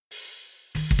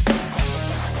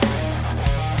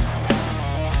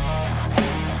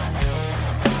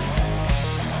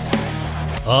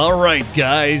All right,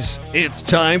 guys, it's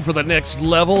time for the Next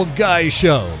Level Guy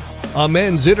Show, a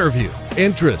men's interview,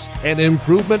 interest, and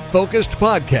improvement-focused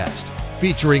podcast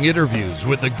featuring interviews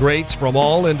with the greats from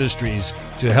all industries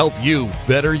to help you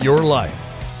better your life.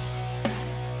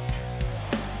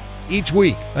 Each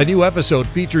week, a new episode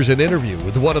features an interview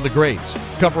with one of the greats,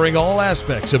 covering all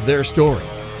aspects of their story,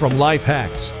 from life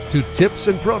hacks to tips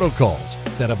and protocols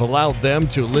that have allowed them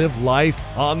to live life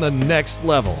on the next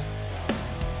level.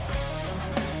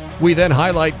 We then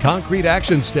highlight concrete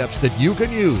action steps that you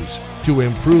can use to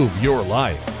improve your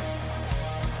life.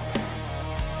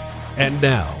 And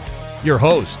now, your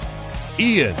host,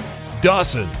 Ian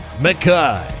Dawson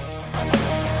McKay.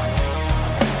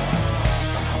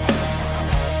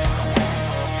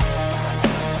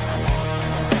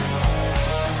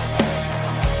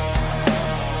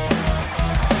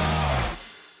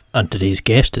 And today's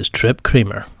guest is Trip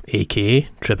Kramer, aka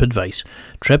Trip Advice.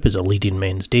 Trip is a leading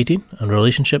men's dating and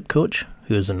relationship coach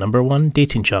who is the #1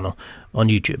 dating channel on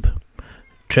YouTube.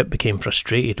 Trip became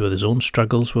frustrated with his own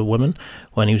struggles with women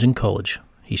when he was in college.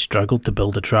 He struggled to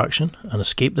build attraction and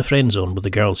escape the friend zone with the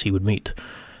girls he would meet.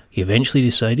 He eventually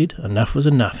decided enough was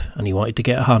enough and he wanted to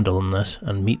get a handle on this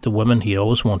and meet the women he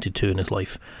always wanted to in his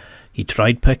life. He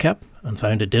tried pickup and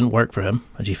found it didn't work for him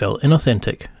as he felt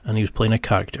inauthentic and he was playing a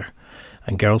character.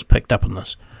 And girls picked up on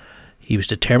this. He was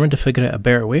determined to figure out a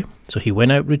better way, so he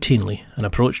went out routinely and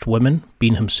approached women,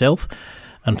 being himself,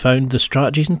 and found the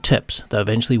strategies and tips that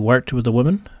eventually worked with the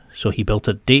women. So he built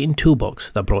a dating toolbox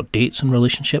that brought dates and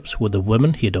relationships with the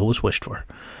women he had always wished for.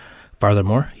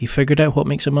 Furthermore, he figured out what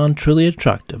makes a man truly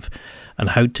attractive and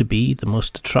how to be the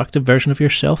most attractive version of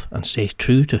yourself and stay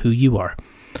true to who you are.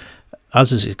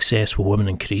 As his success with women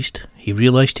increased, he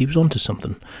realised he was onto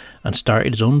something and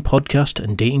started his own podcast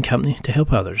and dating company to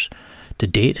help others. To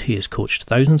date, he has coached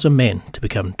thousands of men to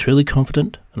become truly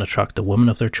confident and attract the woman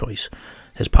of their choice.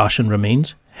 His passion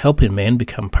remains helping men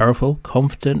become powerful,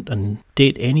 confident, and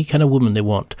date any kind of woman they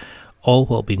want, all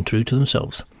while being true to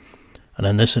themselves. And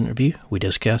in this interview, we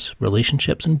discuss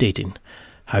relationships and dating,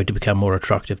 how to become more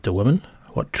attractive to women,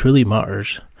 what truly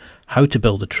matters, how to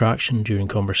build attraction during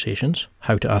conversations,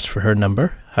 how to ask for her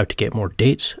number, how to get more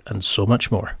dates, and so much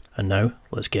more. And now,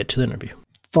 let's get to the interview.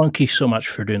 Thank you so much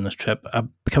for doing this, Trip. I've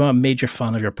become a major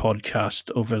fan of your podcast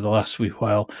over the last wee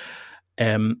while.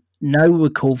 Now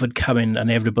with COVID coming and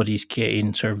everybody's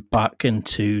getting sort of back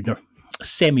into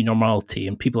semi-normality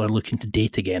and people are looking to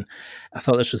date again, I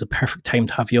thought this was a perfect time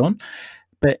to have you on.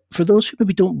 But for those who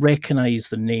maybe don't recognise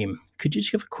the name, could you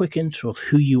just give a quick intro of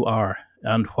who you are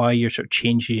and why you're sort of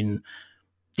changing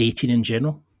dating in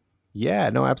general? Yeah,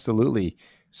 no, absolutely.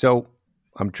 So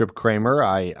I'm Trip Kramer.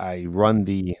 I run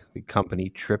the company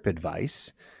Trip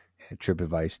Advice at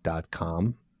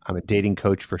tripadvice.com. I'm a dating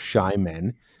coach for shy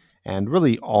men and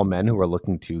really all men who are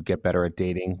looking to get better at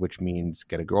dating, which means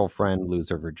get a girlfriend, lose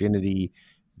their virginity,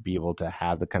 be able to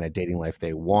have the kind of dating life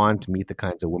they want, meet the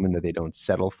kinds of women that they don't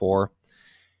settle for.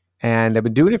 And I've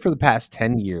been doing it for the past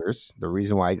 10 years. The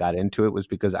reason why I got into it was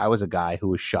because I was a guy who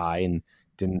was shy and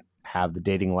didn't have the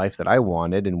dating life that I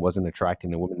wanted and wasn't attracting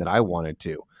the women that I wanted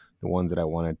to, the ones that I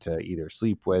wanted to either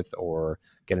sleep with or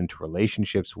get into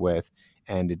relationships with.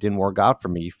 And it didn't work out for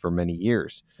me for many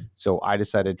years. So I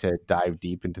decided to dive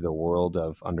deep into the world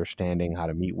of understanding how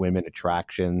to meet women,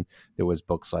 attraction. There was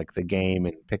books like The Game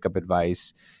and Pickup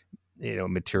Advice,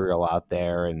 material out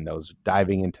there, and I was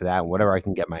diving into that and whatever I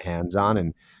can get my hands on.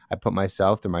 And I put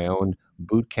myself through my own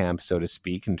boot camp, so to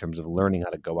speak, in terms of learning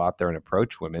how to go out there and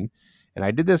approach women. And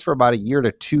I did this for about a year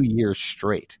to 2 years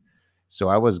straight. So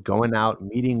I was going out,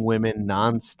 meeting women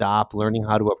nonstop, learning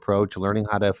how to approach, learning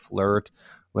how to flirt,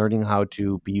 learning how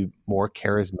to be more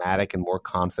charismatic and more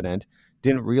confident.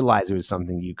 Didn't realize it was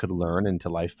something you could learn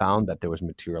until I found that there was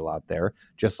material out there,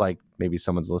 just like maybe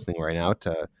someone's listening right now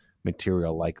to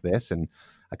material like this. And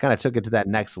I kind of took it to that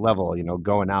next level,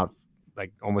 going out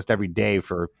like almost every day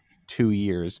for 2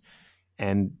 years.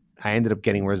 And I ended up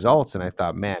getting results. And I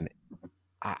thought, man,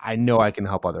 I know I can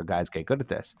help other guys get good at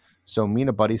this. So me and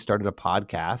a buddy started a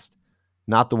podcast,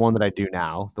 not the one that I do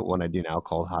now. The one I do now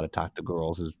called How to Talk to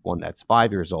Girls is one that's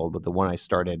 5 years old. But the one I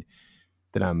started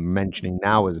that I'm mentioning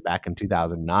now was back in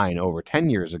 2009, over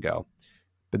 10 years ago.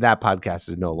 But that podcast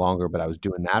is no longer, but I was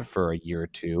doing that for a year or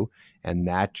two. And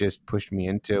that just pushed me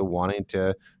into wanting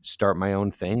to start my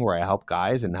own thing where I help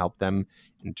guys and help them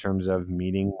in terms of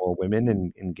meeting more women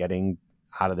and getting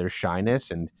out of their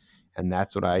shyness. And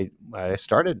that's what I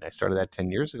started. I started that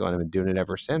 10 years ago and I've been doing it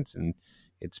ever since. And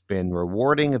it's been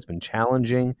rewarding. It's been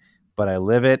challenging, but I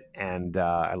live it. And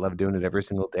I love doing it every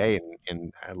single day.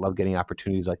 And I love getting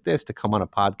opportunities like this to come on a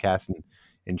podcast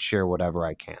and share whatever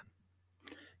I can.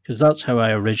 Because that's how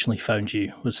I originally found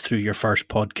you, was through your first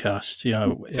podcast.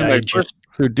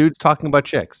 Through dudes talking about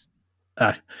chicks.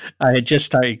 I had just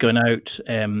started going out.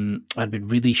 I'd been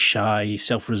really shy,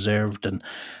 self-reserved, and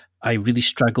I really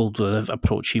struggled with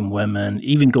approaching women,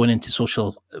 even going into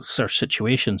social sort of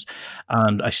situations.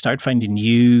 And I started finding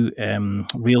new,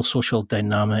 real social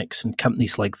dynamics and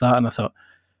companies like that. And I thought,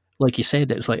 like you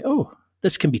said, it was like, oh,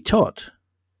 this can be taught.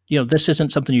 This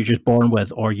isn't something you're just born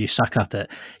with or you suck at it.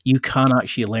 You can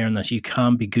actually learn this. You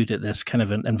can be good at this kind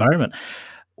of an environment.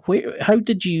 How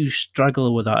did you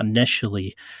struggle with that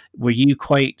initially? Were you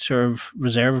quite sort of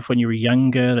reserved when you were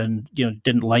younger and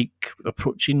didn't like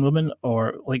approaching women,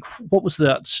 or like what was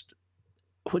that?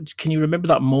 Can you remember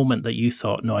that moment that you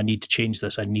thought, no, I need to change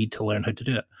this. I need to learn how to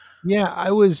do it? Yeah,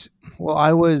 I was what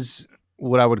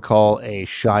I would call a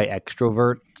shy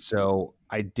extrovert. So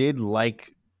I did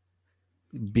like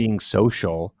being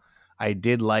social. I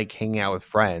did like hanging out with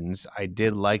friends. I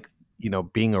did like,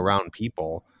 being around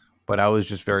people, but I was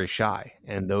just very shy.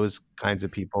 And those kinds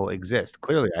of people exist.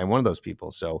 Clearly, I'm one of those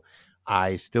people. So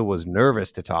I still was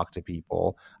nervous to talk to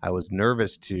people. I was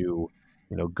nervous to,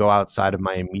 go outside of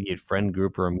my immediate friend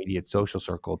group or immediate social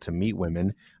circle to meet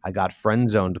women. I got friend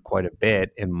zoned quite a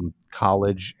bit in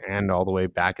college and all the way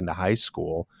back into high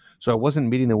school. So I wasn't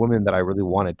meeting the women that I really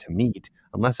wanted to meet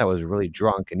unless I was really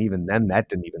drunk. And even then that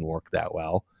didn't even work that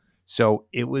well. So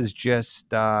it was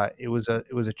just, it was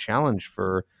a challenge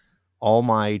for all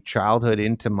my childhood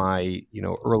into my,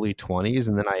 early 20s.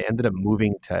 And then I ended up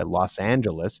moving to Los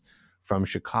Angeles from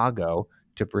Chicago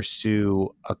to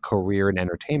pursue a career in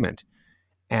entertainment.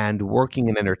 And working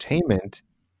in entertainment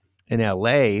in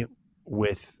LA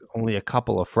with only a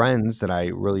couple of friends that I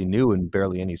really knew and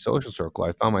barely any social circle,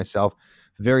 I found myself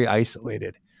very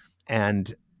isolated.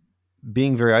 And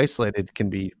being very isolated can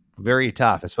be very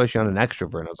tough, especially on an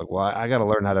extrovert. And I was like, well, I got to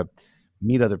learn how to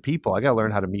meet other people. I got to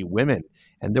learn how to meet women.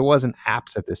 And there wasn't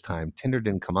apps at this time. Tinder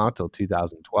didn't come out till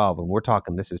 2012. And we're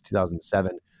talking, this is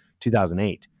 2007,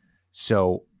 2008.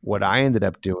 So what I ended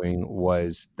up doing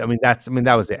was, that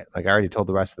was it. Like I already told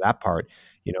the rest of that part,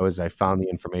 as I found the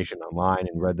information online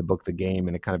and read the book, The Game,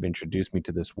 and it kind of introduced me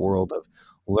to this world of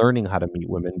learning how to meet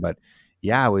women. But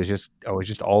yeah, I was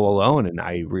just all alone. And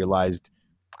I realized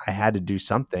I had to do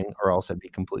something or else I'd be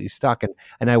completely stuck.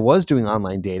 And I was doing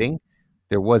online dating.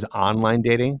 There was online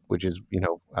dating, which is,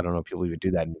 I don't know if people even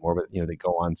do that anymore, but, they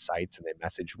go on sites and they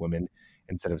message women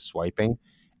instead of swiping.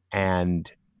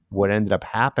 And what ended up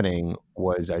happening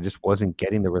was I just wasn't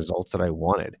getting the results that I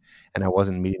wanted, and I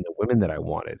wasn't meeting the women that I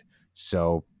wanted.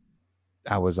 So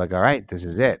I was like, all right, this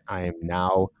is it. I am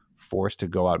now forced to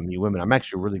go out and meet women. I'm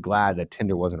actually really glad that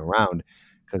Tinder wasn't around,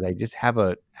 because I just have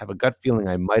a gut feeling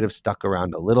I might have stuck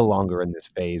around a little longer in this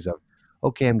phase of,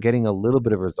 okay, I'm getting a little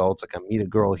bit of results. Like I meet a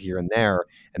girl here and there,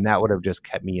 and that would have just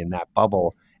kept me in that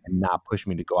bubble and not pushed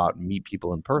me to go out and meet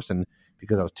people in person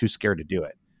because I was too scared to do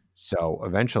it. So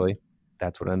eventually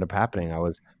that's what ended up happening. I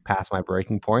was past my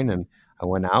breaking point and I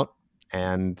went out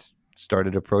and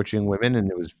started approaching women, and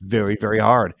it was very, very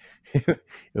hard. It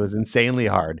was insanely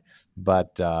hard,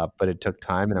 but it took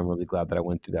time, and I'm really glad that I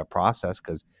went through that process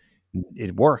because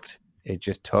it worked. It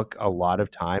just took a lot of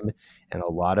time and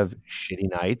a lot of shitty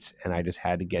nights, and I just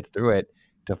had to get through it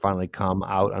to finally come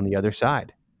out on the other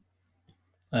side.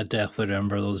 I definitely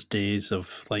remember those days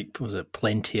of, like, was it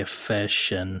Plenty of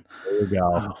Fish and there you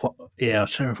go. I was trying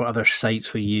to remember what other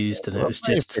sites we used, and it was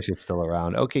just Fish is still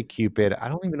around. OkCupid. I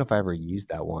don't even know if I ever used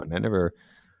that one.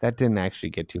 That didn't actually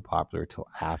get too popular till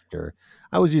after.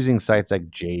 I was using sites like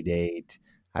JDate.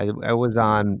 I was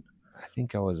on. I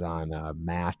think I was on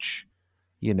Match.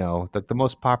 The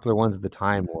most popular ones at the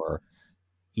time were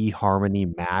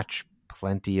eHarmony, Match,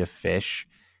 Plenty of Fish,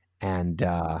 and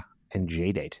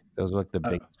JDate. Those were like the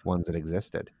biggest ones that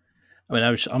existed. I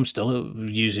mean, I'm still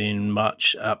using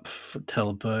Match up till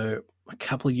about a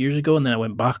couple of years ago, and then I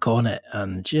went back on it,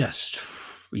 and just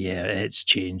it's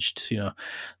changed.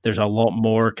 There's a lot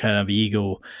more kind of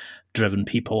ego-driven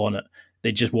people on it.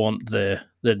 They just want the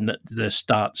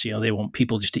stats. They want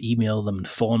people just to email them and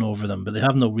fawn over them, but they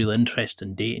have no real interest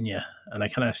in dating you. And I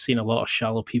kind of seen a lot of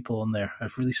shallow people on there. I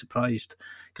was really surprised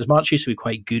because Match used to be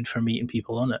quite good for meeting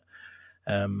people on it.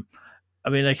 I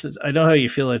mean, I know how you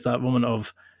feel like that moment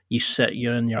of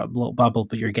you're in your little bubble,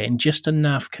 but you're getting just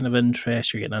enough kind of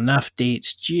interest, you're getting enough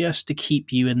dates just to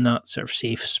keep you in that sort of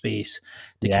safe space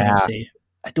to kind of say,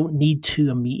 I don't need to.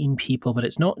 I'm meeting people, but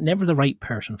it's never the right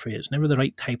person for you. It's never the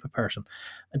right type of person.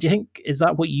 And do you think, is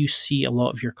that what you see a lot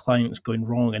of your clients going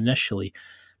wrong initially?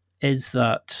 Is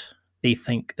that they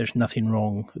think there's nothing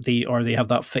wrong? They have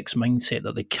that fixed mindset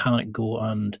that they can't go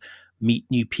and meet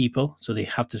new people. So they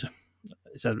have to,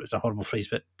 it's a horrible phrase,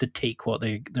 but to take what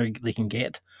they can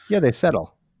get. Yeah, they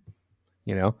settle.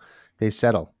 They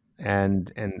settle,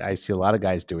 and I see a lot of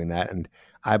guys doing that, and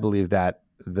I believe that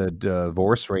the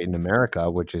divorce rate in America,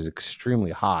 which is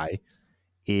extremely high,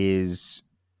 is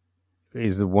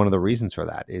one of the reasons for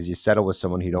that. Is you settle with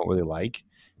someone you don't really like,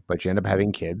 but you end up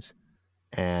having kids,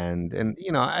 and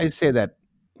I say that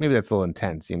maybe that's a little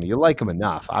intense. You like them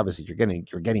enough. Obviously, you're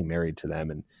getting married to them,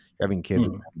 and you're having kids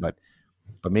with them, but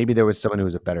maybe there was someone who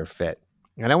was a better fit.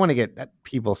 And I want to get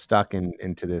people stuck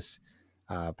into this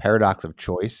paradox of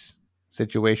choice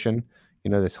situation.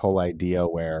 This whole idea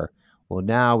where, well,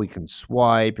 now we can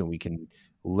swipe and we can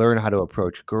learn how to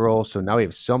approach girls. So now we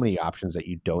have so many options that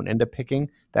you don't end up picking.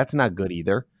 That's not good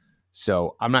either.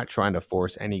 So I'm not trying to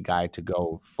force any guy to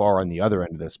go far on the other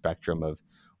end of the spectrum of,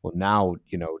 well, now,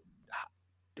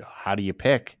 how do you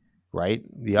pick, right?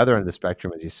 The other end of the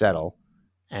spectrum is you settle,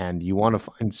 and you want to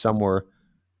find somewhere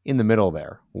in the middle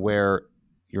there where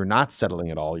you're not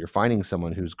settling at all. You're finding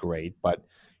someone who's great, but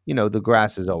the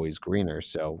grass is always greener.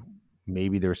 So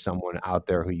maybe there's someone out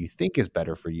there who you think is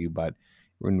better for you, but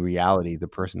in reality, the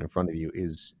person in front of you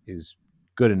is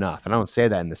good enough. And I don't say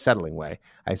that in the settling way.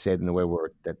 I say it in the way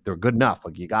that they're good enough.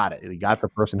 Like, you got it. You got the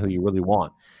person who you really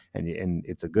want, and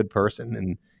it's a good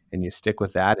person, and you stick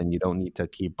with that, and you don't need to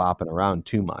keep bopping around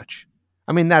too much.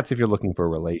 I mean, that's if you're looking for a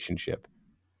relationship.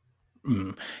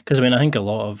 Because I think a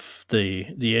lot of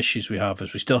the issues we have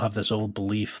is we still have this old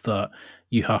belief that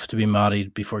you have to be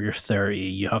married before you're 30.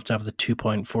 You have to have the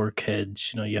 2.4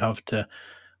 kids. You have to.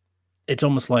 It's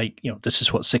almost like, this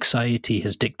is what society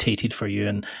has dictated for you,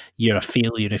 and you're a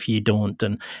failure if you don't.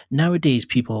 And nowadays,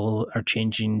 people are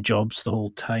changing jobs the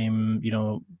whole time.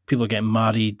 People are getting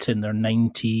married in their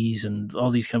 90s and all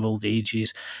these kind of old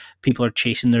ages. People are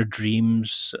chasing their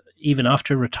dreams even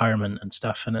after retirement and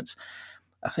stuff. And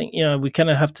I think, we kind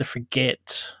of have to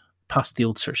forget past the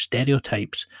old sort of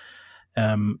stereotypes.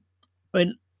 One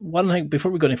thing,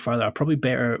 before we go any further, probably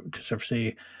better to sort of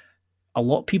say, a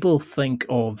lot of people think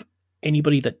of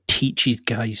anybody that teaches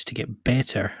guys to get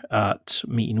better at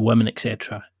meeting women,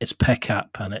 etc. It's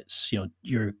pickup, and it's,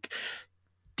 you're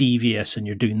devious and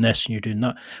you're doing this and you're doing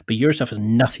that. But your stuff is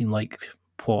nothing like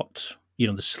what,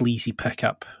 the sleazy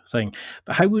pickup thing.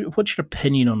 But what's your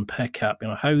opinion on pickup?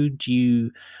 How do you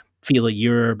feel like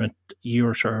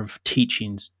your sort of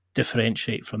teachings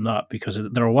differentiate from that?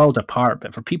 Because they're a world apart,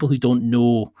 but for people who don't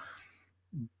know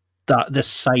that this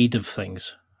side of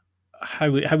things,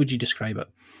 how would you describe it?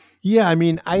 Yeah, I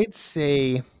mean, I'd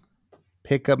say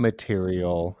pickup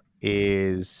material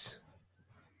is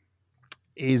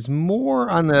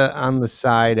more on the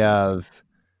side of,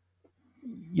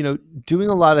 doing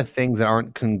a lot of things that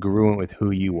aren't congruent with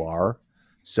who you are.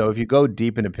 So if you go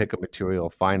deep into pickup material, you'll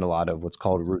find a lot of what's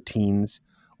called routines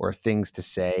or things to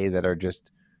say that are just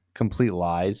complete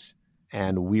lies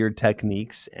and weird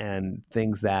techniques and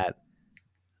things that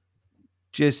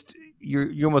just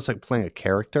you're almost like playing a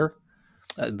character.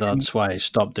 That's why I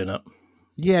stopped doing it.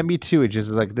 Yeah, me too. It just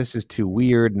was like, this is too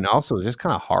weird, and also it's just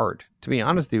kind of hard. To be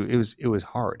honest, it was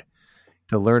hard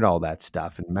to learn all that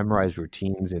stuff and memorize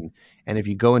routines. And if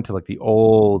you go into like the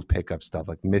old pickup stuff,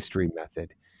 like mystery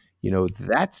method,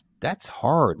 that's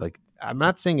hard. Like, I'm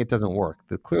not saying it doesn't work.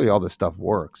 Clearly all this stuff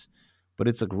works, but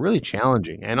it's like really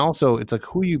challenging. And also it's like,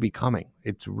 who are you becoming?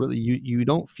 It's really, you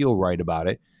don't feel right about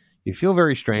it. You feel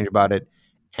very strange about it.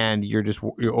 And you're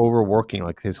overworking.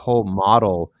 Like, his whole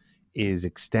model is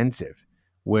extensive,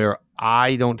 where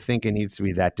I don't think it needs to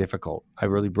be that difficult.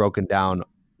 I've really broken down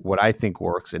what I think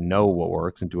works and know what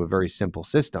works into a very simple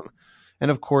system.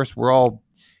 And of course, we're all,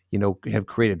 have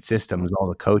created systems, all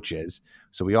the coaches.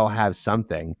 So we all have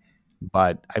something,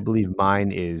 but I believe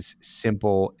mine is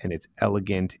simple and it's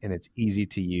elegant and it's easy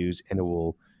to use, and it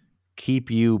will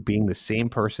keep you being the same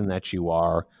person that you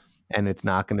are. And it's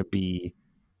not going to be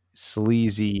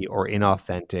sleazy or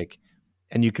inauthentic,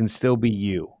 and you can still be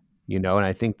you, and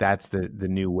I think that's the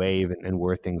new wave and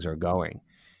where things are going.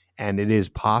 And it is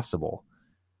possible.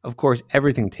 Of course,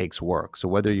 everything takes work. So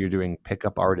whether you're doing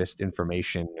pickup artist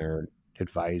information or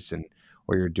advice,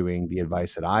 or you're doing the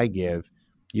advice that I give,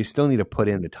 you still need to put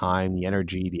in the time, the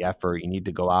energy, the effort. You need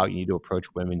to go out, you need to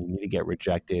approach women, you need to get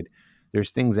rejected.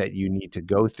 There's things that you need to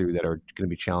go through that are going to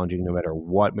be challenging no matter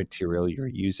what material you're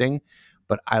using.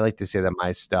 But I like to say that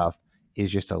my stuff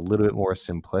is just a little bit more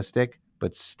simplistic,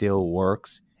 but still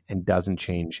works and doesn't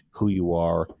change who you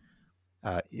are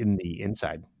in the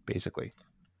inside, basically.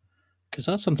 Because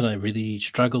that's something I really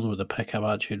struggled with the pickup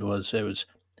attitude was,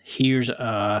 here's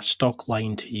a stock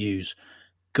line to use.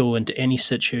 Go into any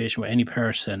situation with any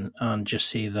person and just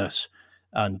say this,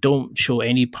 and don't show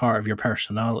any part of your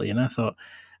personality. And I thought,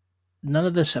 none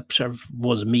of this sort of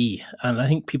was me, and I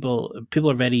think people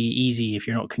are very easy if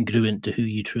you're not congruent to who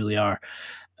you truly are.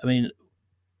 I mean,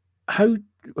 how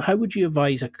would you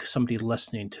advise somebody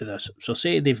listening to this? So,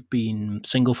 say they've been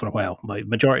single for a while. Like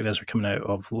majority of us are coming out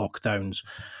of lockdowns,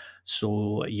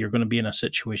 so you're going to be in a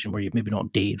situation where you've maybe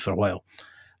not dated for a while,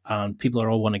 and people are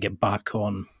all want to get back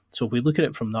on. So, if we look at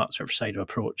it from that sort of side of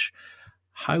approach,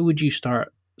 how would you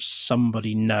start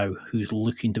somebody now who's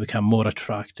looking to become more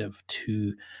attractive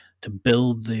to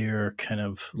build their kind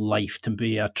of life to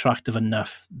be attractive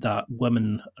enough that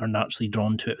women are naturally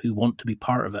drawn to it who want to be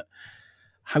part of it?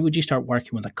 How would you start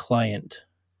working with a client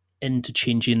into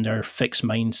changing their fixed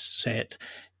mindset,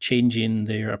 changing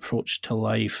their approach to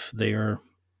life, their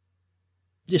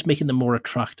just making them more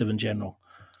attractive in general?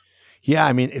 Yeah,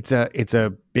 I mean, it's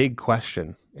a big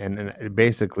question, and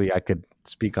basically I could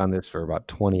speak on this for about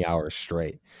 20 hours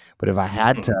straight. But if I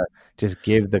had to just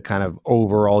give the kind of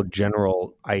overall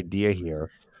general idea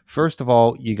here, first of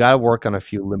all, you got to work on a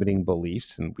few limiting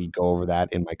beliefs, and we go over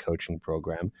that in my coaching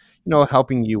program.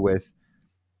 Helping you with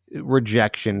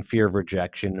rejection, fear of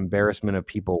rejection, embarrassment of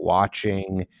people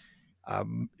watching,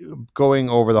 going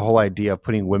over the whole idea of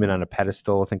putting women on a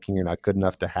pedestal, thinking you're not good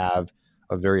enough to have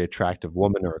a very attractive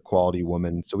woman or a quality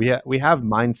woman. So we have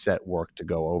mindset work to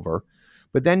go over,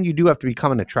 but then you do have to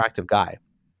become an attractive guy.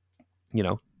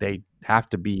 They have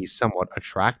to be somewhat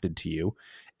attracted to you,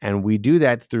 and we do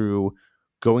that through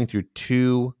going through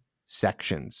two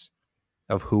sections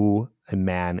of who a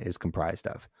man is comprised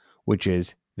of, which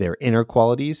is their inner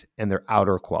qualities and their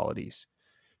outer qualities.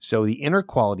 So the inner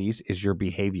qualities is your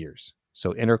behaviors.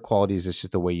 So inner qualities is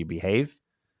just the way you behave.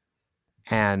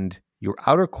 And your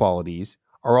outer qualities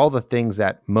are all the things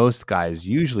that most guys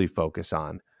usually focus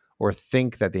on or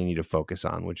think that they need to focus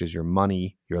on, which is your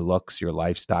money, your looks, your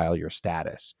lifestyle, your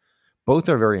status. Both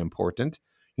are very important.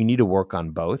 You need to work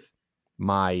on both.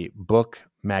 My book,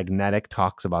 Magnetic,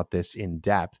 talks about this in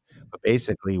depth. But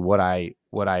basically what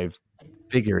I've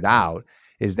figured out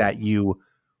is that you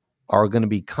are going to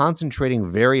be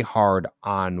concentrating very hard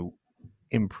on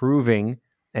improving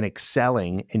and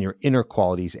excelling in your inner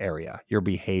qualities area, your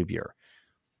behavior.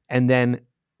 And then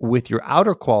with your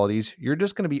outer qualities, you're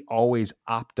just going to be always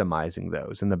optimizing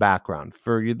those in the background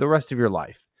for the rest of your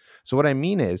life. So what I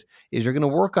mean is you're going to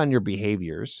work on your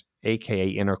behaviors, aka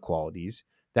inner qualities.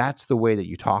 That's the way that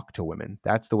you talk to women.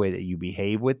 That's the way that you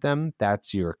behave with them.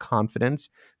 That's your confidence.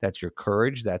 That's your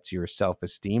courage. That's your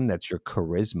self-esteem. That's your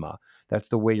charisma. That's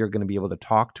the way you're going to be able to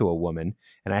talk to a woman.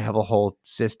 And I have a whole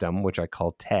system, which I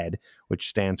call TED, which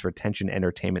stands for attention,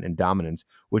 entertainment, and dominance,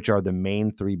 which are the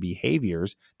main three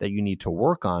behaviors that you need to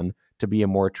work on to be a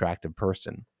more attractive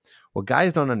person. What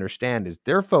guys don't understand is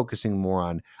they're focusing more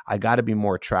on, I got to be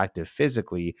more attractive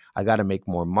physically. I got to make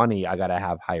more money. I got to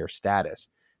have higher status.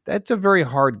 That's a very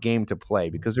hard game to play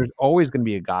because there's always going to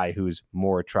be a guy who's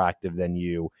more attractive than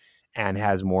you and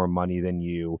has more money than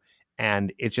you.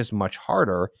 And it's just much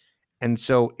harder. And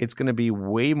so it's going to be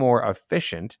way more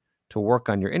efficient to work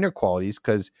on your inner qualities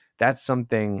because that's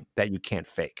something that you can't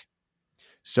fake.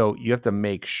 So you have to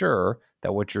make sure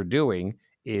that what you're doing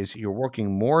is you're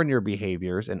working more in your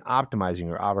behaviors and optimizing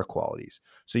your outer qualities.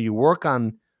 So you work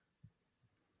on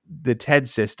the TED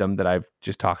system that I've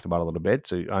just talked about a little bit,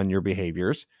 so on your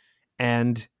behaviors.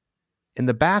 And in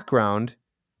the background,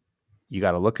 you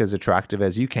got to look as attractive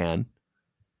as you can,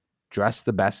 dress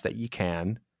the best that you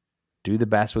can, do the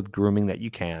best with grooming that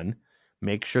you can,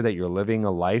 make sure that you're living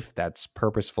a life that's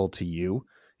purposeful to you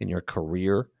in your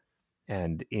career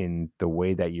and in the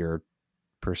way that you're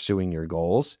pursuing your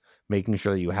goals, making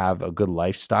sure that you have a good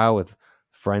lifestyle with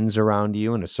friends around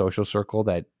you and a social circle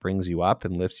that brings you up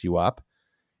and lifts you up.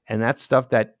 And that's stuff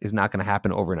that is not going to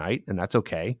happen overnight, and that's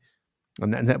okay.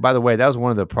 And then, by the way, that was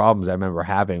one of the problems I remember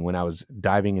having when I was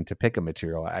diving into pickup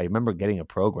material. I remember getting a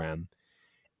program,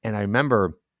 and I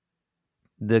remember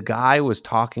the guy was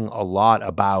talking a lot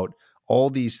about all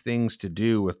these things to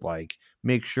do with, like,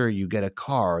 make sure you get a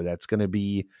car that's going to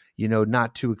be,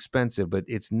 not too expensive, but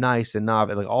it's nice enough,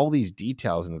 and like all these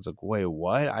details. And it's like, wait,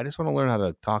 what? I just want to learn how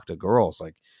to talk to girls.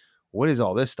 Like, what is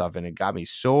all this stuff? And it got me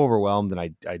so overwhelmed, and I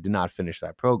did not finish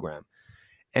that program.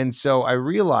 And so I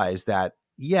realized that,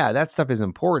 yeah, that stuff is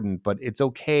important, but it's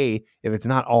okay if it's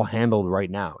not all handled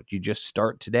right now. You just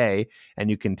start today and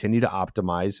you continue to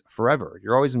optimize forever.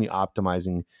 You're always going to be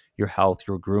optimizing your health,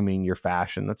 your grooming, your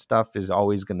fashion. That stuff is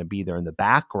always going to be there in the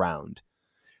background.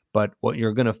 But what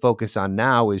you're going to focus on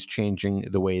now is changing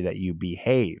the way that you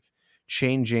behave,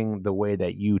 changing the way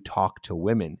that you talk to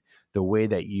women, the way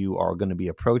that you are going to be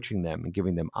approaching them and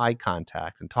giving them eye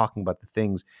contact and talking about the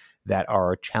things that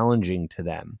are challenging to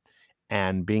them,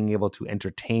 and being able to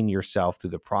entertain yourself through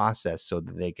the process so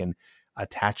that they can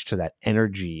attached to that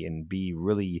energy and be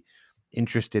really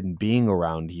interested in being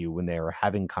around you when they're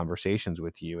having conversations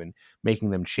with you and making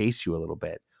them chase you a little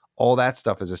bit. All that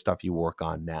stuff is the stuff you work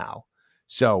on now.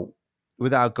 So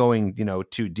without going,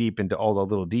 too deep into all the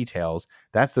little details,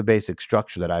 that's the basic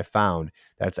structure that I found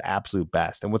that's absolute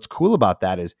best. And what's cool about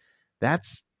that is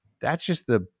that's just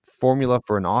the formula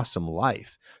for an awesome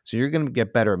life. So you're going to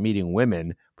get better at meeting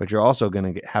women, but you're also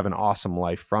going to have an awesome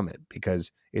life from it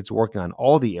because it's working on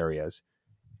all the areas.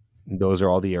 Those are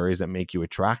all the areas that make you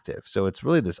attractive. So it's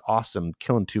really this awesome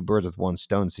killing two birds with one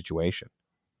stone situation.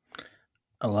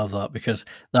 I love that because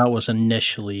that was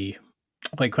initially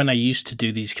like when I used to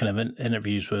do these kind of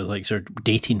interviews with like sort of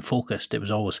dating focused, it was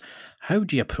always, how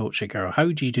do you approach a girl?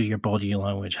 How do you do your body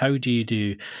language? How do you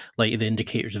do like the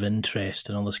indicators of interest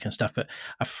and all this kind of stuff? But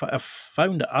I've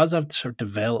found that as I've sort of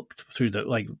developed through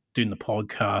like doing the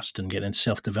podcast and getting into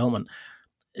self-development,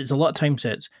 it's a lot of times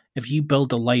it's if you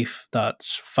build a life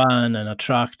that's fun and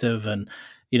attractive and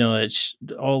it's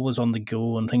always on the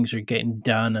go and things are getting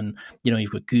done and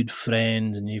you've got good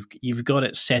friends and you've got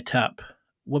it set up.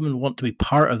 Women want to be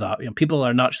part of that. People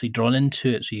are naturally drawn into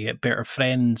it, so you get better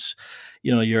friends.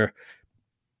 You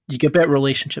get better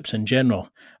relationships in general.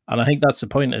 And I think that's the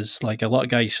point. Is like a lot of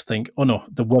guys think, oh no,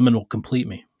 the woman will complete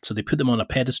me, so they put them on a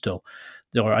pedestal.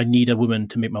 Or I need a woman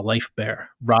to make my life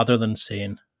better, rather than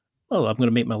saying, well, I'm going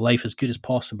to make my life as good as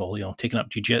possible. Taking up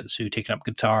jiu-jitsu, taking up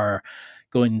guitar,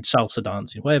 going salsa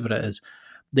dancing, whatever it is.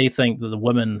 They think that the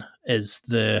woman is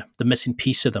the missing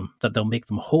piece of them, that they'll make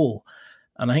them whole.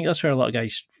 And I think that's where a lot of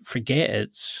guys forget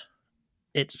it's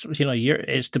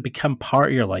to become part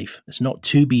of your life. It's not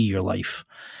to be your life.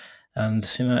 And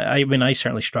I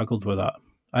certainly struggled with that.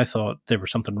 I thought there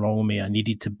was something wrong with me.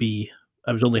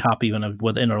 I was only happy when I was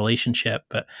within a relationship,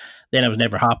 but then I was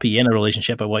never happy in a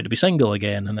relationship. I wanted to be single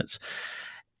again, and it's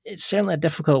certainly a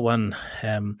difficult one.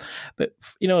 But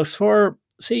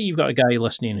say you've got a guy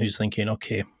listening who's thinking,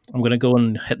 okay, I'm going to go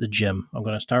and hit the gym. I'm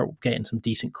going to start getting some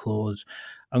decent clothes.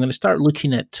 I'm going to start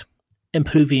looking at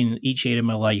improving each area of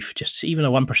my life, just even a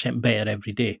 1% better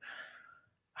every day.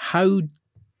 How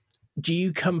do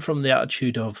you come from the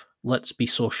attitude of let's be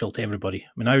social to everybody? I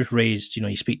mean, I was raised,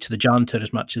 you speak to the janitor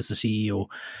as much as the CEO.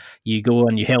 You go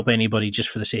and you help anybody just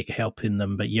for the sake of helping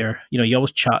them, but you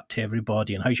always chat to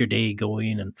everybody and how's your day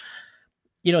going? And,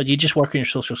 you just work on your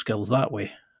social skills that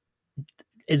way.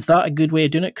 Is that a good way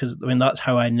of doing it? Because, that's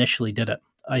how I initially did it.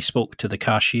 I spoke to the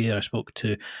cashier. I spoke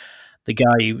to the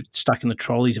guy stuck in the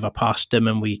trolleys if I passed him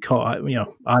and we caught,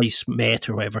 eyes met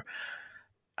or whatever.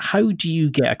 How do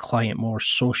you get a client more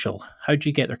social? How do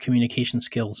you get their communication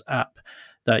skills up?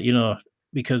 That,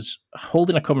 because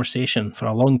holding a conversation for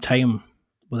a long time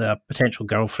with a potential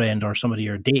girlfriend or somebody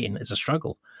you're dating is a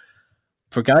struggle.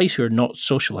 For guys who are not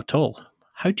social at all,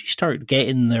 how do you start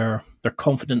getting their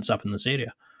confidence up in this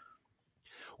area?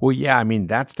 Well, yeah,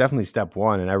 that's definitely step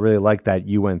one. And I really like that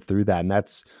you went through that. And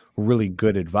that's really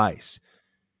good advice.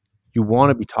 You want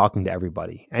to be talking to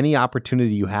everybody. Any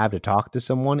opportunity you have to talk to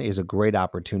someone is a great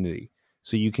opportunity.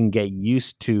 So you can get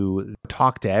used to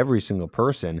talk to every single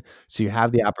person. So you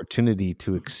have the opportunity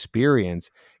to experience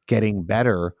getting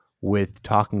better with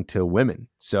talking to women.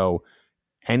 So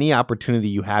any opportunity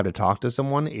you have to talk to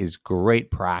someone is great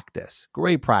practice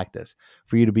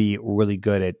for you to be really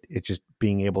good at it, just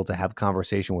being able to have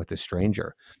conversation with a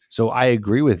stranger. So I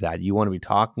agree with that. You want to be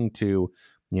talking to,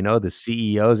 the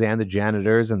CEOs and the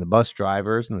janitors and the bus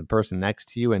drivers and the person next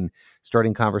to you and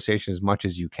starting conversation as much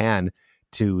as you can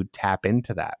to tap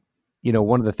into that.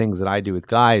 One of the things that I do with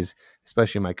guys,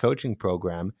 especially in my coaching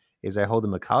program, is I hold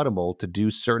them accountable to do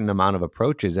certain amount of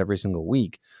approaches every single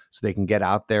week so they can get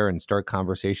out there and start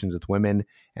conversations with women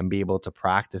and be able to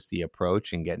practice the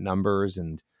approach and get numbers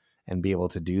and be able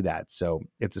to do that. So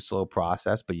it's a slow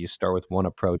process, but you start with one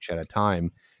approach at a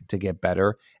time to get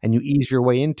better and you ease your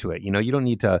way into it. You don't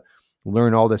need to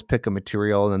learn all this pickup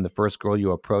material and then the first girl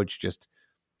you approach just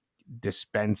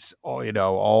dispense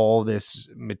all this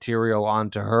material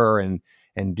onto her and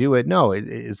do it. No,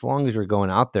 as long as you're going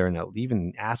out there and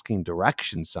even asking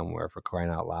directions somewhere, for crying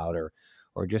out loud,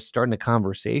 or just starting a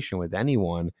conversation with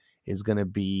anyone is going to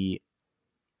be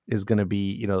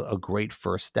a great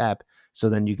first step. So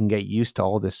then you can get used to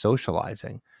all this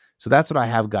socializing. So that's what I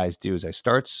have guys do is I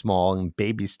start small and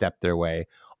baby step their way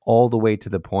all the way to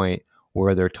the point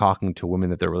where they're talking to women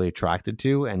that they're really attracted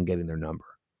to and getting their number.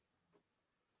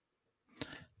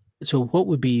 So what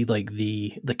would be like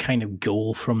the kind of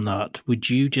goal from that? Would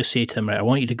you just say to him, right, I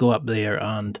want you to go up there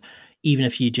and even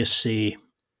if you just say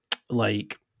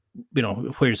like,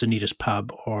 where's the nearest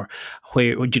pub or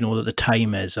where do you know that the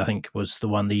time is, I think was the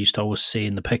one they used to always say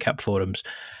in the pickup forums.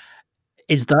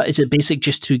 Is it basic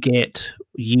just to get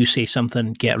you say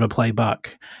something, get a reply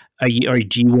back? Or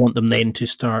do you want them then to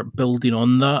start building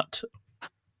on that?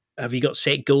 Have you got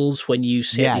set goals when you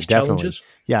set these challenges?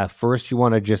 Yeah, first you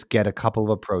want to just get a couple of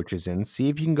approaches in. See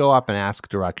if you can go up and ask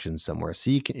directions somewhere.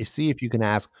 See if you can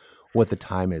ask what the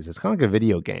time is. It's kind of like a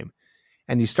video game.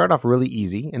 And you start off really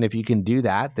easy. And if you can do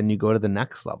that, then you go to the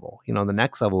next level. The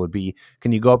next level would be,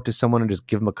 can you go up to someone and just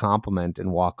give them a compliment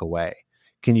and walk away?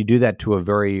 Can you do that to a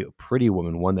very pretty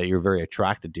woman, one that you're very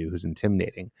attracted to, who's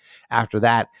intimidating? After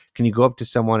that, can you go up to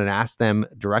someone and ask them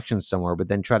directions somewhere, but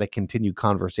then try to continue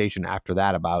conversation after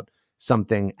that about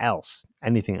something else,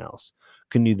 anything else?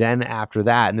 Can you then, after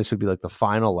that, and this would be like the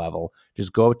final level,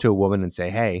 just go up to a woman and say,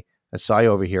 hey, I saw you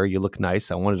over here. You look nice.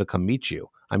 I wanted to come meet you.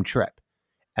 I'm Trip.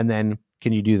 And then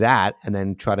can you do that and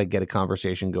then try to get a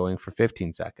conversation going for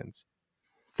 15 seconds,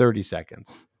 30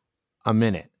 seconds, a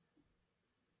minute,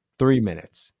 3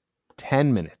 minutes,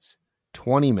 10 minutes,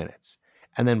 20 minutes,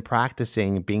 and then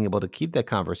practicing being able to keep that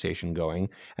conversation going.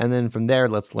 And then from there,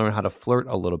 let's learn how to flirt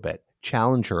a little bit,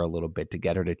 challenge her a little bit to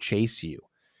get her to chase you.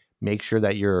 Make sure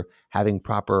that you're having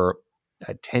proper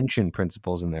tension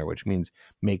principles in there, which means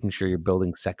making sure you're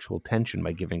building sexual tension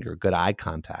by giving her good eye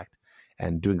contact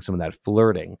and doing some of that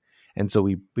flirting. And so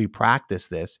we practice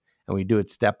this and we do it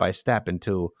step by step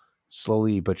until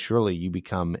slowly but surely you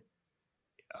become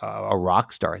a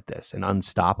rock star at this and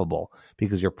unstoppable,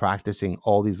 because you're practicing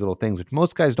all these little things, which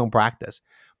most guys don't practice.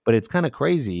 But it's kind of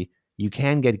crazy. You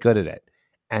can get good at it.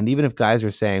 And even if guys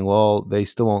are saying, well, they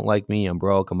still won't like me, I'm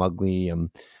broke, I'm ugly,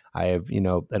 I have, I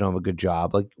don't have a good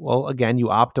job. Like, well, again, you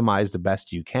optimize the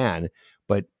best you can,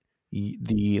 but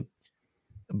the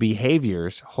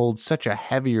behaviors hold such a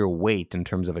heavier weight in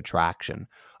terms of attraction.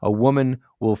 A woman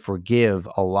will forgive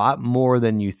a lot more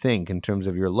than you think in terms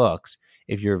of your looks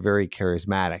if you're very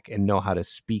charismatic and know how to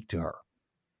speak to her.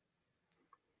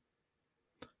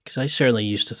 Because I certainly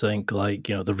used to think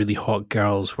the really hot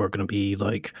girls were going to be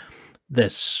like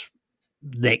this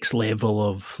next level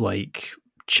of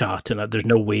chat, and there's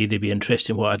no way they'd be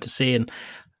interested in what I had to say. And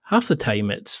half the time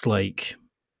it's like,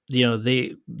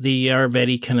 they are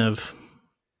very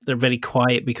they're very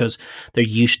quiet because they're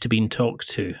used to being talked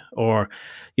to, or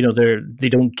they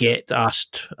don't get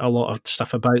asked a lot of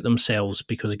stuff about themselves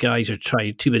because guys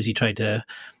are too busy trying to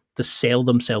sell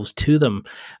themselves to them.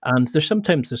 And they're some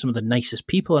of the nicest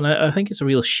people, and I think it's a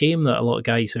real shame that a lot of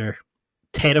guys are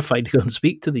terrified to go and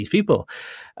speak to these people.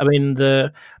 I mean,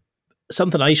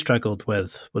 something I struggled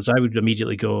with was I would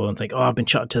immediately go and think, oh, I've been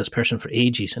chatting to this person for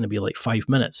ages, and it'd be like 5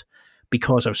 minutes,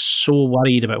 because I was so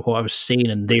worried about what I was saying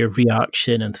and their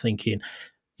reaction, and thinking,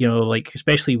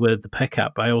 especially with the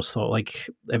pickup, I always thought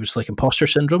it was like imposter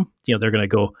syndrome. They're going to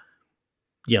go,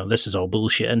 this is all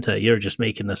bullshit, isn't it? You're just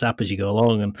making this up as you go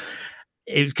along. And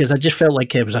because I just felt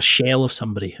like it was a shell of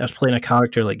somebody. I was playing a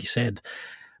character, like you said.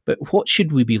 But what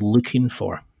should we be looking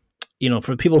for?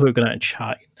 For people who are going out and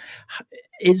chat,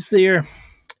 is there,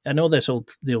 I know the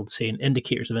old saying,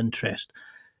 indicators of interest.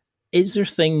 Is there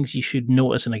things you should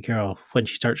notice in a girl when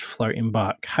she starts flirting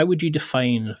back? How would you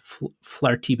define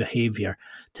flirty behavior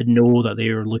to know that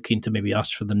they're looking to maybe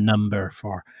ask for the number,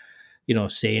 for,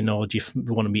 saying, oh, do you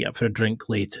want to meet up for a drink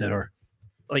later?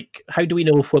 Or how do we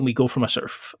know when we go from a sort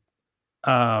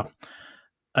of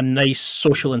a nice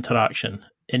social interaction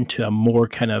into a more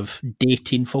kind of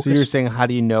dating focus? So you're saying, how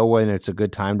do you know when it's a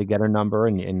good time to get her number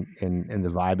and the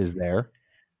vibe is there?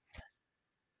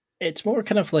 It's more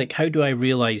kind of how do I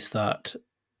realize that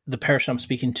the person I'm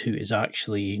speaking to is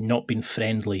actually not being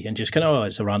friendly and just kind of, oh,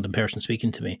 it's a random person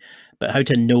speaking to me, but how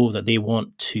to know that they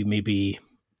want to maybe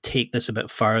take this a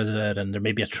bit further and they're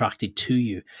maybe attracted to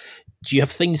you? Do you have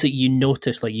things that you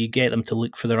notice, you get them to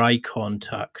look for their eye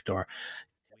contact, or?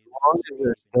 As long as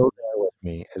they're still there with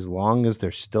me, as long as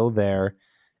they're still there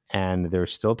and they're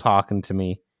still talking to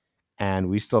me and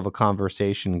we still have a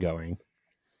conversation going,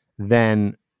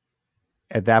 then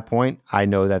at that point, I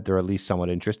know that they're at least somewhat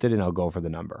interested, and I'll go for the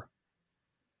number.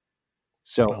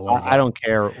 So I don't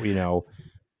care,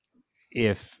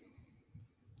 if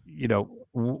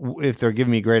they're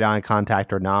giving me great eye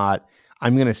contact or not.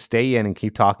 I'm going to stay in and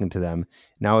keep talking to them.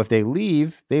 Now, if they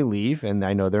leave, and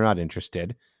I know they're not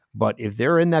interested. But if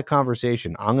they're in that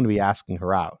conversation, I'm going to be asking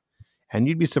her out. And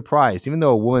you'd be surprised, even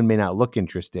though a woman may not look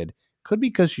interested, could be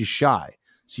because she's shy.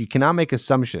 So you cannot make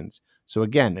assumptions. So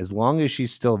again, as long as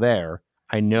she's still there,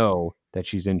 I know that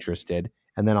she's interested,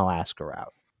 and then I'll ask her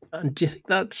out. And do you think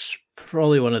that's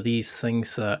probably one of these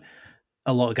things that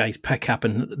a lot of guys pick up,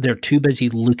 and they're too busy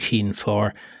looking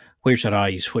for, where's her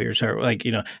eyes, where's her,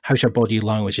 how's her body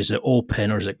language? Is it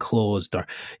open or is it closed? Or,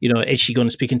 is she going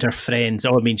to speak into her friends?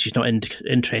 Oh, I mean, she's not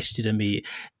interested in me.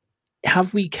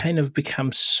 Have we kind of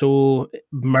become so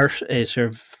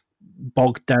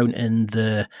bogged down in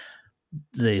the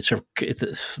sort of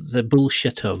the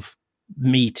bullshit of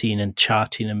meeting and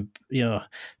chatting and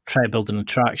try to build an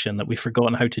attraction that we've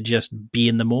forgotten how to just be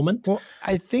in the moment. Well,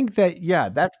 I think that, yeah,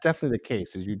 that's definitely the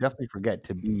case, is you definitely forget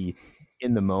to be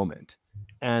in the moment.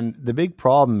 And the big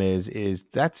problem is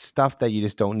that's stuff that you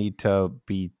just don't need to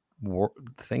be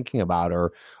thinking about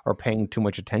or paying too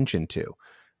much attention to.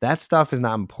 That stuff is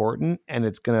not important, and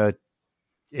it's gonna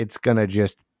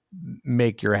just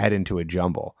make your head into a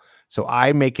jumble. So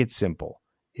I make it simple.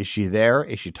 Is she there?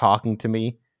 Is she talking to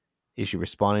me? Is she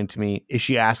responding to me? Is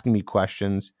she asking me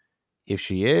questions? If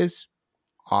she is,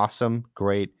 awesome,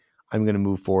 great. I'm going to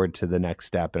move forward to the next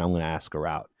step, and I'm going to ask her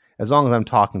out, as long as I'm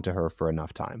talking to her for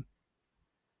enough time.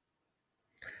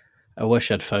 I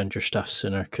wish I'd found your stuff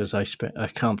sooner, because I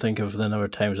can't think of the number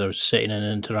of times I was sitting in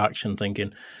an interaction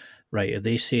thinking, right, if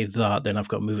they say that, then I've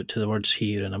got to move it to the words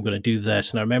here, and I'm going to do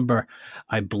this. And I remember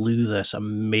I blew this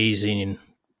amazing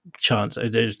chance.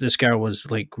 This girl was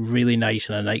like really nice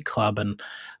in a nightclub, and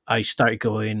I started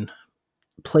playing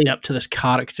up to this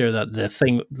character,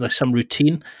 there's some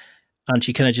routine, and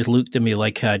she kind of just looked at me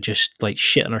like I just like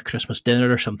shit on her Christmas dinner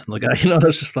or something like that.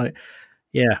 It's just like,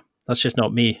 yeah, that's just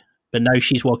not me. But now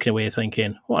she's walking away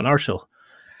thinking, what an arsehole.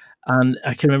 And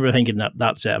I can remember thinking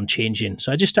that's it, I'm changing.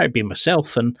 So I just started being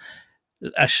myself, and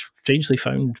I strangely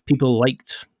found people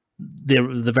liked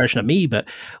the version of me. But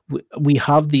we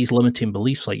have these limiting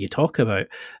beliefs like you talk about.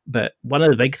 But one of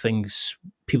the big things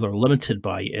people are limited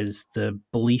by is the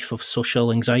belief of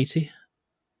social anxiety.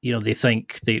 They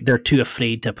think they're too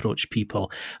afraid to approach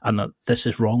people, and that this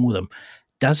is wrong with them.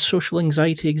 Does social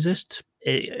anxiety exist?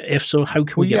 If so, how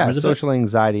can we get rid of it? Social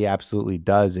anxiety absolutely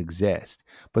does exist.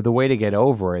 But the way to get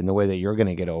over it, and the way that you're going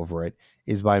to get over it,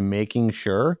 is by making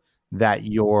sure that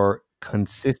you're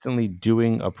consistently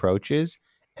doing approaches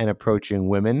and approaching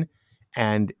women.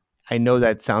 And I know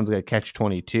that sounds like a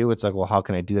catch-22. It's like, well, how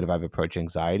can I do that if I have approach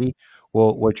anxiety?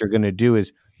 Well, what you're going to do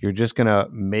is you're just going to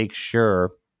make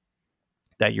sure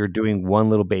that you're doing one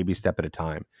little baby step at a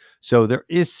time. So there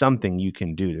is something you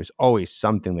can do. There's always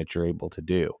something that you're able to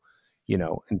do,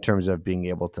 in terms of being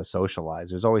able to socialize.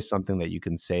 There's always something that you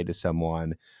can say to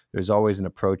someone. There's always an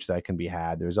approach that can be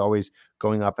had. There's always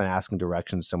going up and asking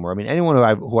directions somewhere. I mean, anyone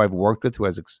who I've worked with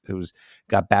who's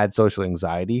got bad social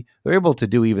anxiety, they're able to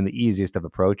do even the easiest of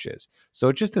approaches. So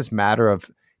it's just this matter of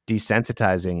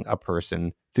desensitizing a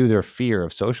person through their fear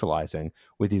of socializing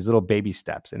with these little baby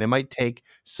steps. And it might take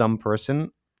some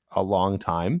person a long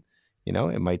time,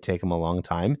 it might take them a long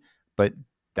time, but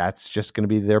that's just going to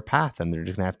be their path, and they're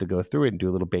just going to have to go through it and do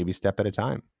a little baby step at a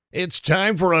time. It's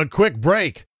time for a quick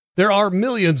break. There are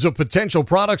millions of potential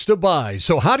products to buy,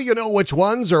 so how do you know which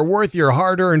ones are worth your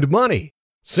hard-earned money?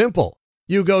 Simple.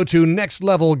 You go to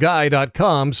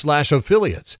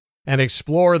nextlevelguy.com/affiliates and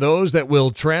explore those that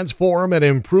will transform and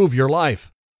improve your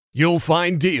life. You'll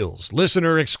find deals,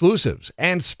 listener exclusives,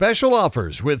 and special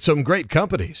offers with some great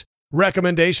companies.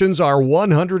 Recommendations are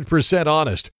 100%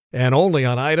 honest and only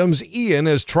on items Ian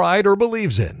has tried or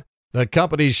believes in. The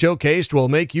companies showcased will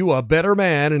make you a better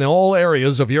man in all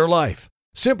areas of your life.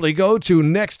 Simply go to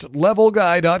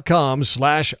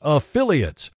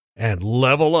nextlevelguy.com/affiliates and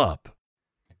level up.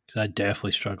 I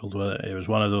definitely struggled with it. It was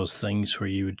one of those things where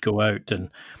you would go out and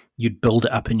you'd build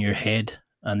it up in your head,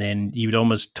 and then you would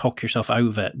almost talk yourself out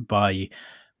of it by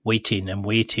waiting. And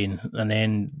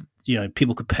then,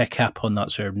 people could pick up on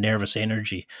that sort of nervous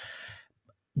energy.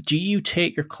 Do you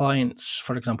take your clients,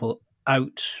 for example,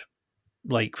 out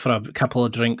like for a couple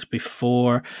of drinks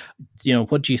before?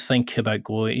 What do you think about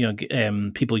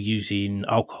going, people using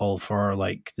alcohol for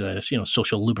like the,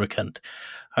 social lubricant?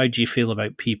 How do you feel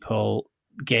about people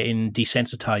getting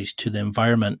desensitized to the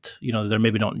environment? They're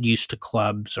maybe not used to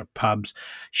clubs or pubs.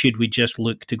 Should we just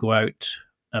look to go out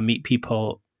and meet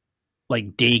people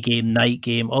like day game, night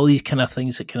game, all these kind of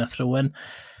things that kind of throw in?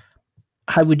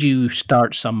 How would you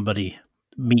start somebody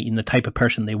meeting the type of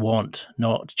person they want,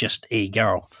 not just a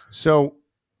girl? So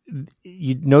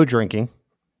no drinking,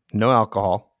 no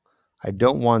alcohol. I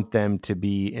don't want them to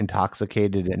be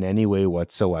intoxicated in any way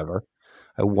whatsoever.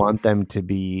 I want them to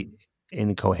be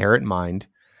in coherent mind,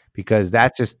 because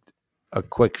that's just a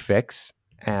quick fix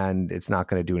and it's not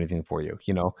going to do anything for you,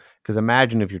 because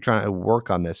imagine if you're trying to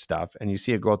work on this stuff and you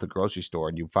see a girl at the grocery store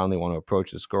and you finally want to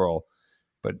approach this girl,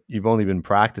 but you've only been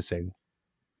practicing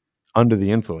under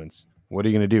the influence. What are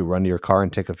you going to do? Run to your car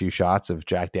and take a few shots of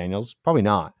Jack Daniels? Probably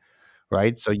not,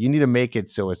 right? So you need to make it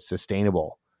so it's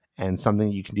sustainable and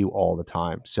something you can do all the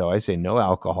time. So I say no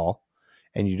alcohol,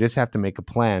 and you just have to make a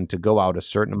plan to go out a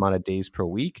certain amount of days per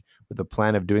week with a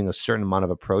plan of doing a certain amount of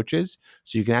approaches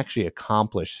so you can actually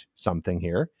accomplish something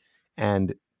here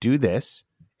and do this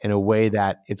in a way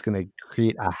that it's going to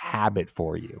create a habit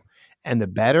for you. And the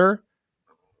better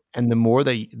and the more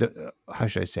how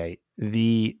should I say,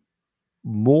 the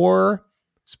more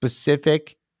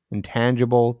specific and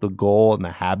tangible the goal and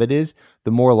the habit is,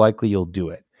 the more likely you'll do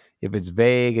it. If it's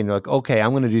vague and you're like, okay,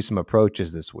 I'm going to do some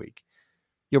approaches this week,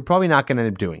 you're probably not going to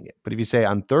end up doing it. But if you say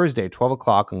on Thursday, 12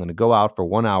 o'clock, I'm going to go out for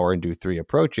 1 hour and do 3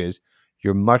 approaches,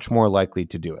 you're much more likely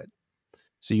to do it.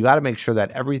 So you got to make sure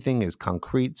that everything is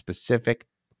concrete, specific,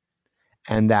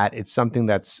 and that it's something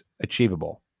that's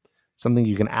achievable, something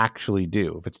you can actually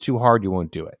do. If it's too hard, you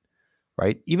won't do it,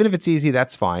 right? Even if it's easy,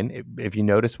 that's fine. If you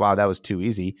notice, wow, that was too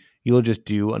easy, you'll just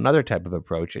do another type of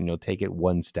approach and you'll take it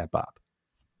one step up.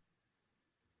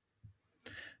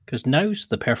 Because now's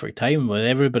the perfect time when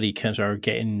everybody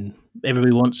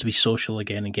everybody wants to be social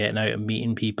again and getting out and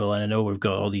meeting people. And I know we've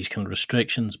got all these kind of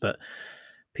restrictions, but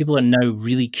people are now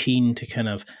really keen to kind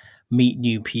of meet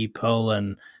new people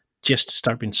and just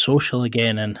start being social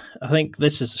again. And I think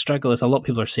this is a struggle. As a lot of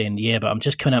people are saying, yeah, but I'm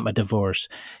just coming out my divorce.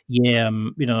 Yeah,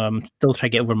 I'm still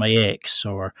trying to get over my ex.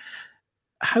 Or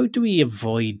how do we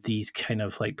avoid these kind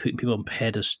of like putting people on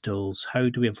pedestals? How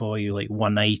do we avoid like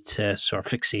one-itis or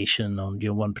fixation on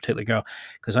one particular girl?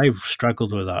 Because I've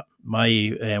struggled with that.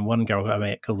 My one girl I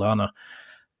met, Kalana,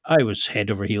 I was head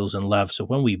over heels in love. So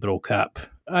when we broke up,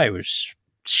 I was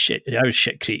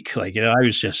shit creek. Like, I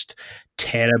was just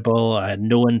terrible. I had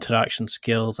no interaction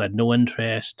skills. I had no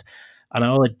interest. And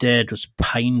all I did was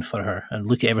pine for her and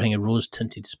look at everything in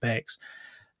rose-tinted specs.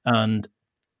 And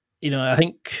I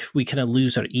think we kind of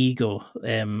lose our ego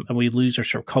and we lose our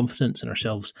sort of confidence in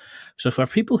ourselves. So for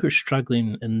people who are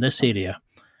struggling in this area,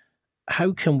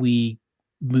 how can we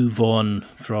move on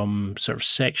from sort of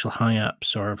sexual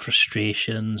hang-ups or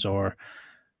frustrations or,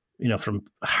 from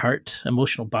hurt,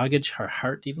 emotional baggage or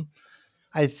hurt even?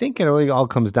 I think it really all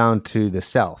comes down to the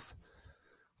self.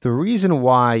 The reason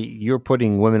why you're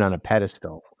putting women on a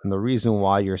pedestal and the reason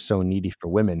why you're so needy for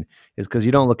women is because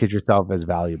you don't look at yourself as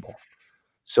valuable.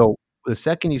 So the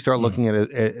second you start looking at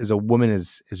it as a woman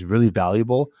is really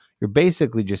valuable, you're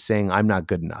basically just saying, I'm not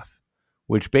good enough,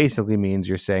 which basically means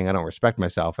you're saying, I don't respect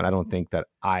myself and I don't think that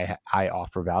I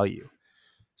offer value.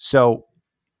 So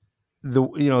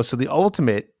the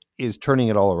ultimate is turning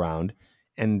it all around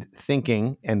and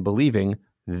thinking and believing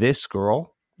this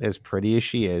girl, as pretty as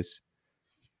she is,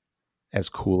 as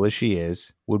cool as she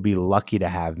is, would be lucky to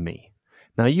have me.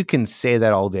 Now, you can say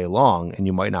that all day long and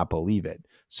you might not believe it.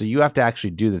 So you have to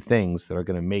actually do the things that are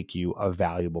going to make you a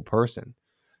valuable person.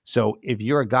 So if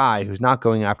you're a guy who's not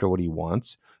going after what he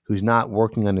wants, who's not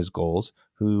working on his goals,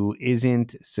 who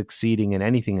isn't succeeding in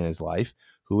anything in his life,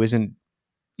 who isn't,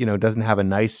 doesn't have a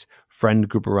nice friend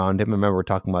group around him. Remember, we're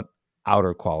talking about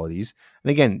outer qualities.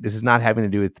 And again, this is not having to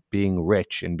do with being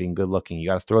rich and being good looking. You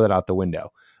got to throw that out the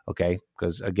window. Okay.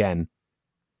 Because again,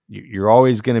 you're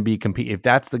always going to be competing. If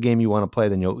that's the game you want to play,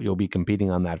 then you'll be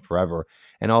competing on that forever.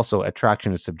 And also,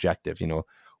 attraction is subjective.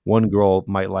 One girl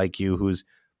might like you who's,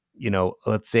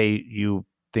 let's say you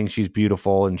think she's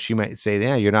beautiful and she might say,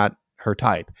 yeah, you're not her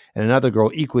type. And another girl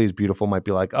equally as beautiful might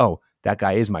be like, oh, that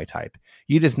guy is my type.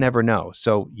 You just never know.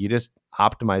 So you just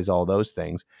optimize all those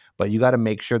things, but you got to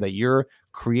make sure that you're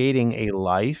creating a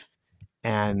life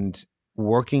and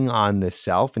working on the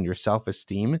self and your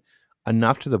self-esteem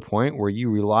enough to the point where you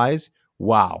realize,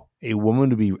 wow, a woman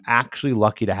would be actually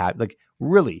lucky to have, like,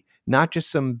 really, not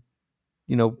just some,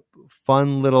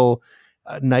 fun little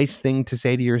nice thing to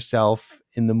say to yourself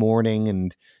in the morning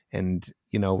and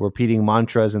repeating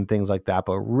mantras and things like that,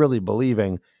 but really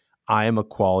believing I am a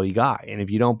quality guy. And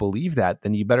if you don't believe that,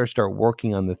 then you better start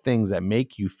working on the things that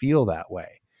make you feel that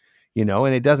way,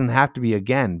 and it doesn't have to be,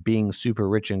 again, being super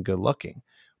rich and good looking,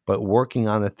 but working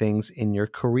on the things in your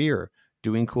career,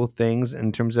 doing cool things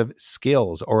in terms of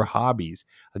skills or hobbies.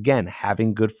 Again,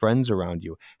 having good friends around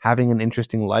you, having an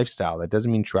interesting lifestyle. That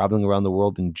doesn't mean traveling around the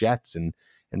world in jets and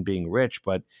being rich,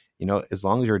 but as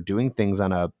long as you're doing things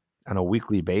on a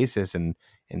weekly basis and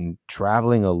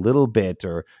traveling a little bit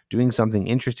or doing something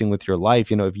interesting with your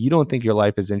life, if you don't think your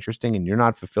life is interesting and you're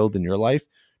not fulfilled in your life,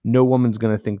 no woman's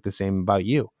going to think the same about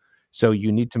you. So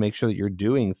you need to make sure that you're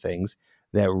doing things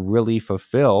that really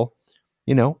fulfill,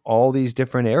 all these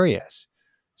different areas.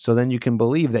 So then you can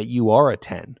believe that you are a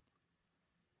 10.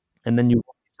 And then you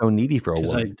won't be so needy for a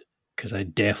woman. Because I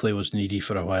definitely was needy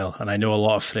for a while. And I know a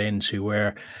lot of friends who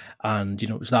were. And,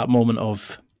 it was that moment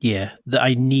of, that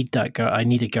I need that girl. I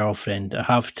need a girlfriend.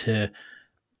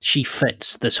 She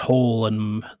fits this hole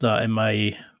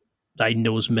that I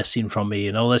know is missing from me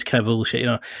and all this kind of bullshit,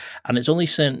 And it's only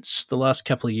since the last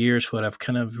couple of years where I've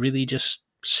kind of really just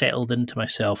settled into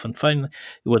myself and finally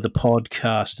with the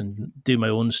podcast and do my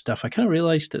own stuff, I kind of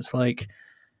realized it's like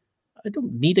I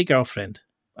don't need a girlfriend.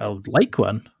 I would like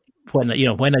one. When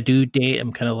I do date,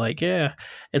 I'm kind of like, yeah,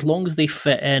 as long as they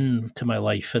fit in to my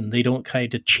life and they don't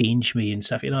kind of change me and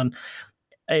stuff, And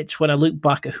it's when I look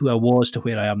back at who I was to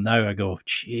where I am now, I go,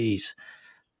 geez.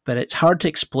 But it's hard to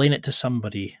explain it to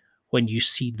somebody when you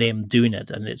see them doing it,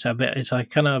 and it's a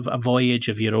kind of a voyage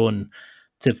of your own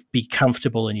to be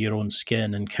comfortable in your own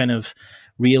skin and kind of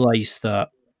realize that,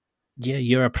 yeah,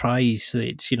 you're a prize.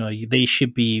 It's they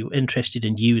should be interested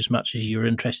in you as much as you're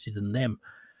interested in them.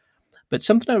 But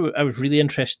something I was really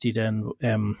interested in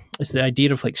is the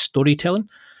idea of like storytelling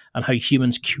and how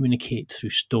humans communicate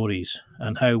through stories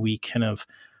and how we kind of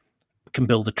can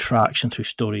build attraction through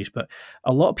stories. But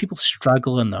a lot of people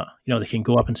struggle in that. They can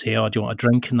go up and say, "Oh, do you want a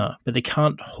drink?" and that, but they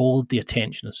can't hold the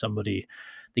attention of somebody.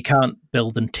 They can't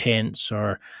build intense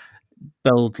or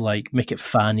build make it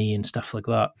funny and stuff like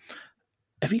that.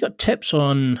 Have you got tips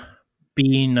on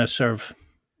being a sort of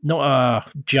not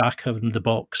a jack of the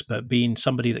box, but being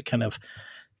somebody that kind of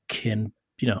can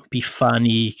be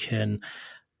funny, can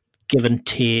give and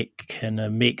take,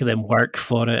 can make them work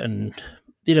for it, and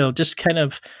just kind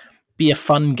of be a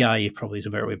fun guy, probably is a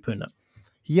better way of putting it.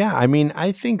 Yeah, I mean,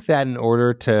 I think that in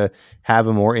order to have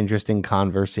a more interesting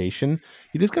conversation,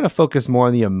 you just got to focus more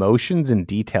on the emotions and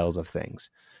details of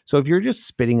things. So if you're just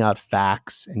spitting out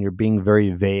facts and you're being very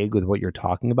vague with what you're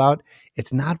talking about,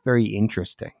 it's not very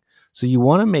interesting. So you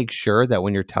want to make sure that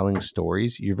when you're telling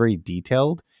stories, you're very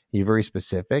detailed, you're very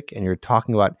specific, and you're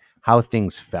talking about how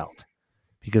things felt,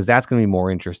 because that's going to be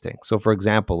more interesting. So for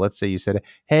example, let's say you said,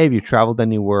 "Hey, have you traveled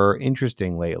anywhere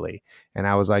interesting lately?" And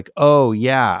I was like, "Oh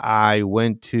yeah, I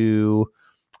went to,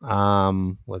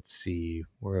 let's see,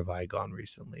 where have I gone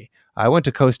recently? I went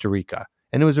to Costa Rica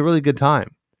and it was a really good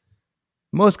time."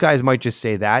 Most guys might just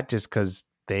say that just because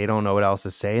they don't know what else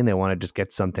to say and they want to just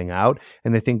get something out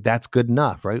and they think that's good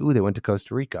enough, right? Ooh, they went to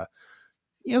Costa Rica.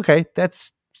 Okay,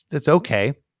 that's okay.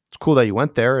 It's cool that you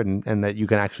went there and that you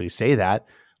can actually say that,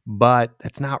 but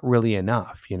that's not really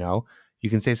enough. You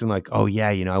can say something like, "Oh yeah,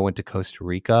 I went to Costa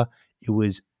Rica. It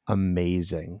was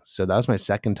amazing. So that was my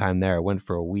second time there. I went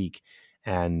for a week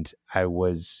and I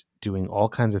was doing all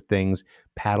kinds of things,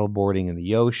 paddleboarding in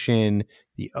the ocean.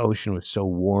 The ocean was so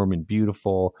warm and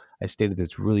beautiful. I stayed at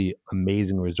this really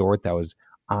amazing resort that was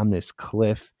on this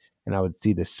cliff, and I would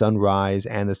see the sunrise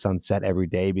and the sunset every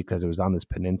day because it was on this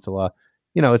peninsula,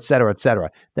 et cetera, et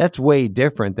cetera." That's way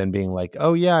different than being like,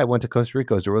 "Oh yeah, I went to Costa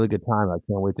Rica. It was a really good time. I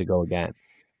can't wait to go again."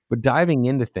 But diving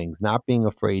into things, not being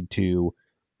afraid to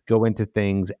go into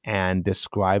things and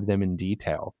describe them in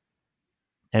detail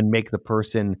and make the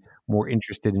person more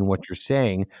interested in what you're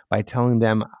saying by telling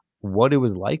them what it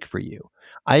was like for you.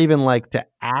 I even like to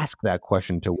ask that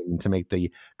question to women to make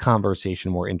the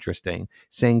conversation more interesting,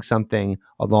 saying something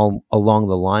along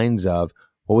the lines of,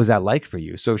 "What was that like for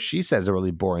you?" So if she says a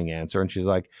really boring answer and she's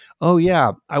like, "Oh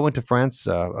yeah, I went to France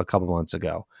a couple months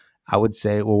ago," I would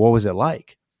say, "Well, what was it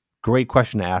like?" Great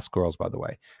question to ask girls, by the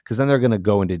way, because then they're going to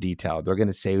go into detail. They're going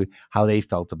to say how they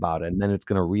felt about it, and then it's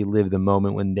going to relive the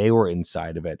moment when they were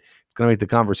inside of it. It's going to make the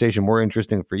conversation more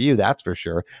interesting for you, that's for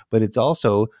sure, but it's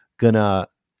also going to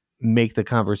make the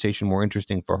conversation more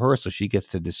interesting for her so she gets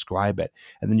to describe it,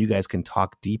 and then you guys can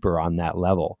talk deeper on that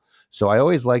level. So I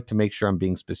always like to make sure I'm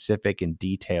being specific and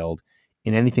detailed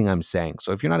in anything I'm saying.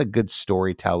 So if you're not a good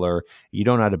storyteller, you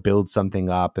don't know how to build something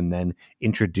up and then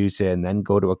introduce it and then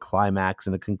go to a climax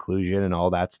and a conclusion and all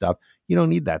that stuff, you don't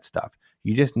need that stuff.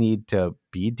 You just need to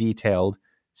be detailed,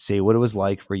 say what it was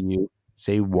like for you,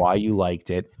 say why you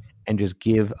liked it, and just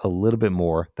give a little bit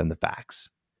more than the facts.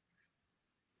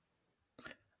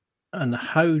 And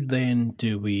how then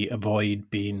do we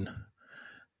avoid being?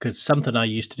 Because something I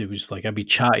used to do was I'd be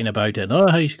chatting about it, and,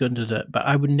 "Oh, how you going to do it?" But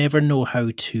I would never know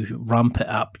how to ramp it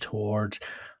up towards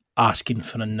asking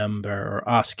for a number or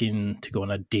asking to go on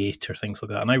a date or things like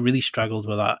that. And I really struggled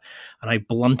with that, and I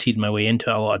blunted my way into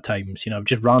it a lot of times.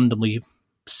 Just randomly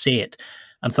say it,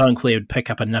 and thankfully I would pick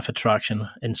up enough attraction.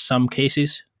 In some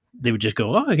cases, they would just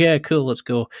go, "Oh yeah, cool, let's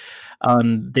go,"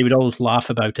 and they would always laugh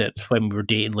about it when we were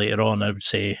dating later on. I would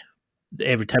say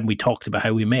every time we talked about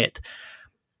how we met.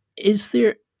 Is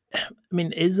there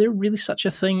really such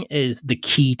a thing as the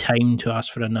key time to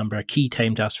ask for a number, a key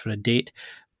time to ask for a date?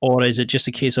 Or is it just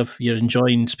a case of you're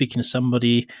enjoying speaking to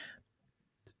somebody,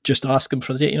 just ask them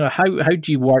for the date? How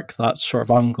do you work that sort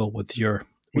of angle with your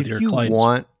clients? If you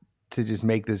want to just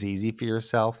make this easy for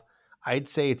yourself, I'd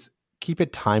say keep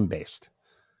it time-based.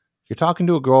 You're talking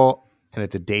to a girl and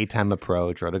it's a daytime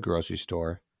approach or at a grocery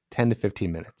store, 10 to 15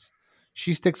 minutes.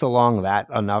 She sticks along that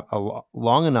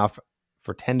long enough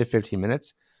for 10 to 15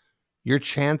 minutes, your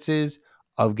chances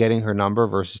of getting her number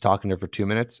versus talking to her for 2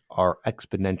 minutes are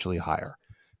exponentially higher.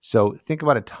 So think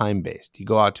about it time-based. You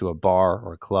go out to a bar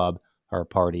or a club or a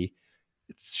party.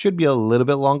 It should be a little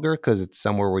bit longer because it's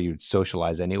somewhere where you'd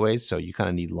socialize anyways. So you kind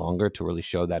of need longer to really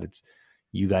show that it's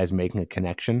you guys making a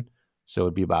connection. So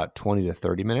it'd be about 20 to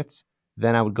 30 minutes.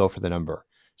 Then I would go for the number.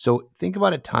 So think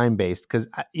about it time-based because,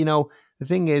 the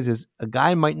thing is a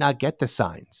guy might not get the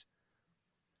signs.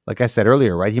 Like I said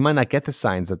earlier, right? He might not get the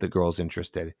signs that the girl's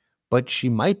interested, but she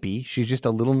might be. She's just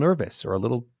a little nervous or a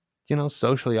little,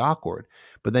 socially awkward.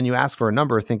 But then you ask for a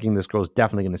number thinking this girl's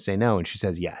definitely going to say no, and she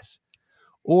says yes.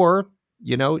 Or,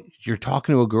 you're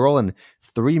talking to a girl and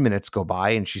 3 minutes go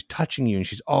by and she's touching you and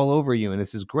she's all over you and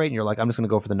this is great. And you're like, I'm just going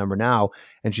to go for the number now.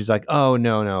 And she's like, oh,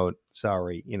 no,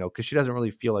 sorry, because she doesn't really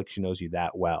feel like she knows you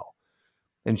that well.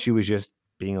 And she was just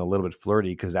being a little bit flirty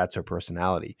because that's her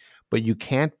personality. But you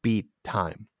can't beat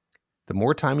time. The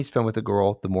more time you spend with a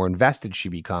girl, the more invested she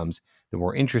becomes, the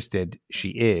more interested she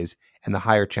is, and the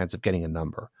higher chance of getting a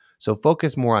number. So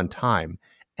focus more on time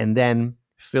and then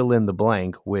fill in the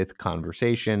blank with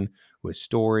conversation, with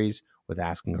stories, with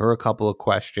asking her a couple of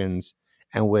questions,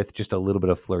 and with just a little bit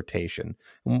of flirtation.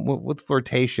 With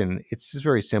flirtation, it's just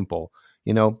very simple.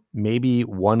 Maybe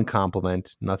one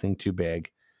compliment, nothing too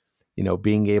big.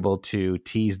 Being able to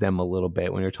tease them a little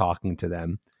bit when you're talking to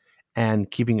them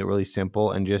and keeping it really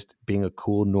simple and just being a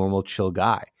cool, normal, chill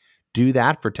guy. Do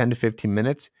that for 10 to 15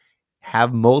 minutes.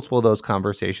 Have multiple of those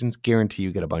conversations. Guarantee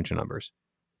you get a bunch of numbers.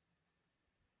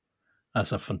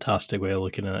 That's a fantastic way of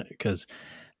looking at it because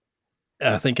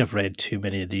I think I've read too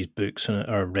many of these books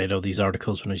or read all these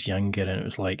articles when I was younger, and it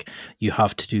was like, you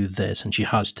have to do this and she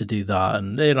has to do that.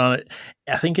 And,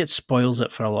 I think it spoils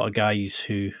it for a lot of guys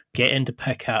who get into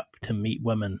pickup to meet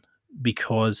women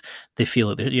because they feel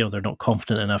that they're not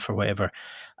confident enough or whatever.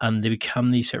 And they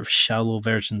become these sort of shallow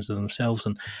versions of themselves.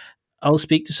 And I'll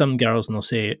speak to some girls and they'll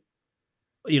say,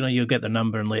 you'll get their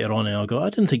number, and later on, and I'll go, I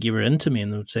didn't think you were into me.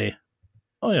 And they'll say,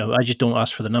 oh, I just don't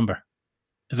ask for the number.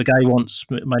 If a guy wants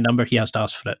my number, he has to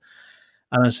ask for it.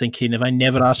 And I was thinking, if I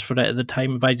never asked for it at the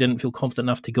time, if I didn't feel confident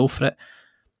enough to go for it,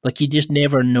 you just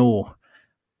never know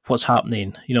what's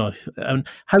happening, And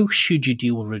how should you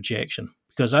deal with rejection?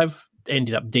 Because I've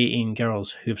ended up dating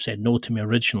girls who've said no to me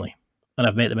originally, and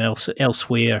I've met them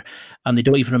elsewhere, and they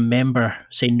don't even remember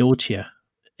saying no to you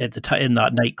at the in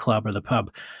that nightclub or the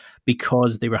pub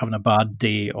because they were having a bad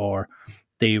day or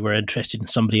they were interested in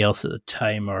somebody else at the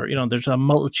time, or, there's a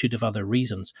multitude of other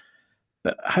reasons.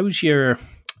 But a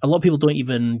lot of people don't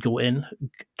even go in,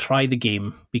 try the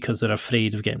game because they're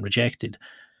afraid of getting rejected.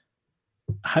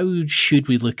 How should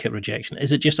we look at rejection?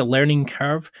 Is it just a learning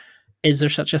curve? Is there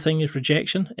such a thing as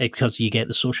rejection? Because you get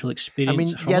the social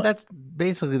experience from it?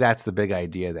 That's the big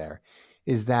idea there,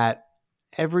 is that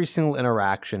every single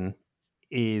interaction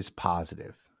is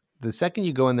positive. The second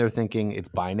you go in there thinking it's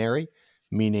binary,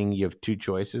 meaning you have two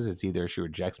choices, it's either she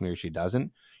rejects me or she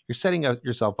doesn't, you're setting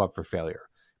yourself up for failure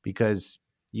because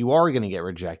you are going to get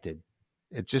rejected.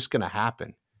 It's just going to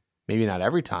happen. Maybe not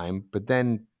every time, but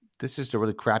then this is a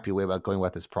really crappy way about going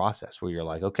about this process where you're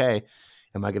like, okay,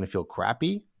 am I going to feel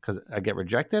crappy because I get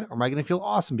rejected, or am I going to feel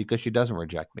awesome because she doesn't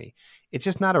reject me? It's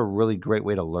just not a really great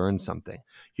way to learn something.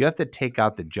 You have to take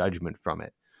out the judgment from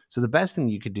it. So the best thing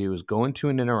you could do is go into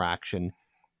an interaction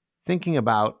thinking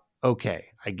about, okay,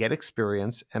 I get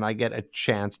experience and I get a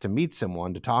chance to meet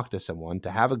someone, to talk to someone,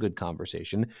 to have a good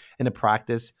conversation, and to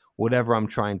practice whatever I'm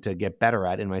trying to get better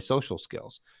at in my social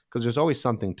skills. Because there's always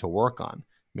something to work on.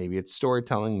 Maybe it's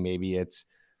storytelling, maybe it's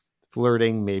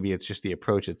flirting, maybe it's just the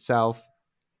approach itself.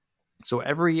 So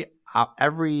every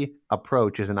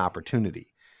approach is an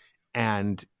opportunity,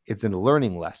 and it's a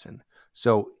learning lesson.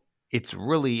 So it's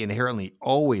really inherently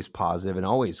always positive and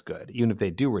always good, even if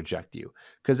they do reject you.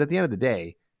 Because at the end of the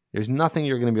day, there's nothing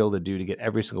you're going to be able to do to get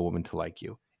every single woman to like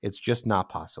you. It's just not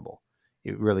possible.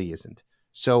 It really isn't.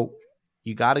 So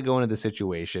you got to go into the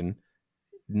situation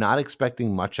not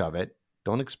expecting much of it.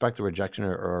 Don't expect a rejection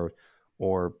or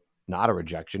not a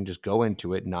rejection. Just go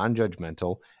into it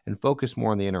non-judgmental and focus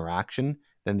more on the interaction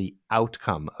than the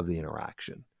outcome of the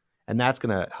interaction. And that's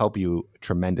going to help you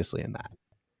tremendously in that.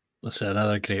 That's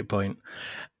another great point.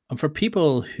 And for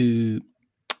people who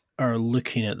are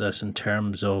looking at this in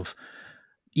terms of,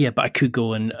 but I could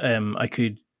go and I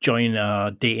could join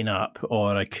a dating app,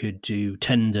 or I could do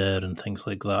Tinder and things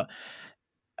like that.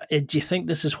 Do you think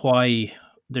this is why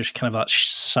there's kind of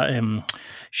that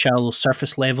shallow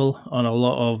surface level on a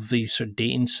lot of these sort of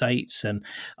dating sites, and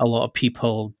a lot of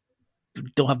people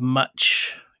don't have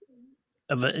much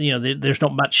of it, there's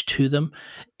not much to them?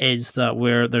 Is that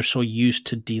where they're so used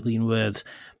to dealing with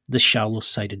the shallow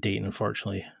side of dating?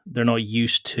 Unfortunately, they're not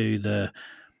used to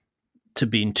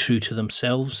being true to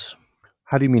themselves.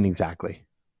 How do you mean exactly?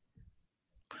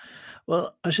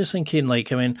 Well, I was just thinking,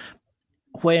 like, I mean,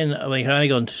 when I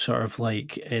go into sort of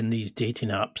like in these dating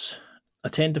apps, I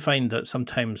tend to find that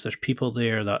sometimes there's people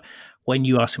there that when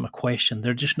you ask them a question,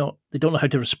 they're just not, they don't know how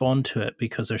to respond to it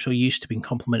because they're so used to being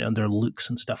complimented on their looks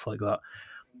and stuff like that.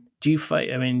 Do you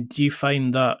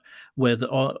find that with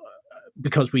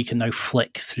because we can now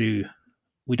flick through,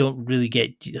 we don't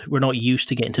really we're not used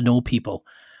to getting to know people.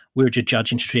 We're just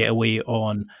judging straight away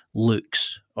on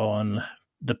looks, on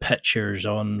the pictures,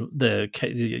 on the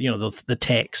the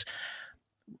text.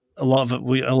 A lot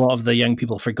of the young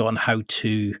people have forgotten how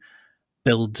to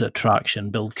build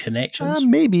attraction, build connections.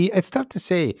 Maybe it's tough to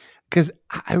say because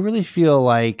I really feel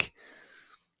like,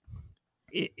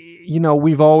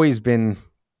 we've always been,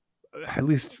 at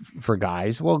least for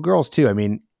guys, well, girls too. I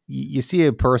mean, you see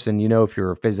a person, if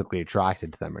you're physically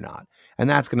attracted to them or not, and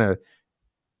that's going to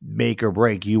make or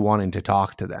break you wanting to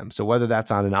talk to them. So whether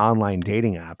that's on an online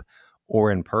dating app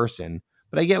or in person,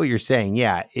 but I get what you're saying.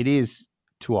 Yeah, it is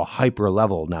to a hyper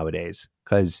level nowadays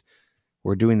because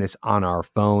we're doing this on our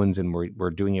phones and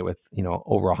we're doing it with,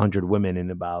 over 100 women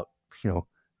in about,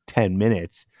 10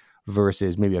 minutes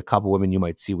versus maybe a couple women you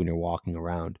might see when you're walking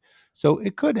around. So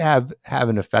it could have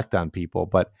an effect on people.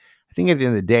 But I think at the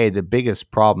end of the day, the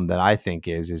biggest problem that I think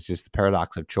is just the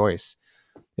paradox of choice.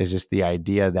 Is just the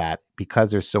idea that because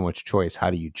there's so much choice, how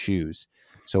do you choose?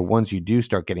 So once you do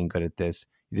start getting good at this,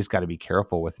 you just got to be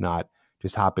careful with not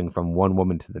just hopping from one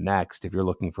woman to the next. If you're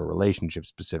looking for a relationship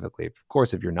specifically, of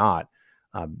course, if you're not,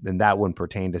 then that wouldn't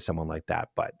pertain to someone like that.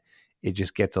 But it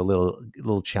just gets a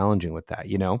little challenging with that,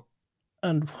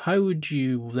 And how would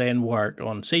you then work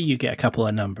on, say you get a couple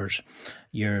of numbers,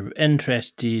 you're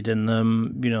interested in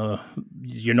them,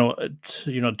 you're not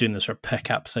doing this sort of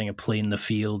pickup thing of playing the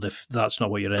field if that's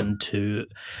not what you're into.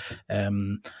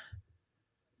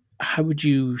 How would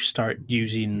you start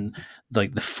using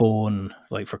like the phone,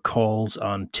 like for calls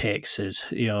and texts,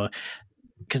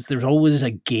 because there's always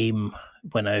a game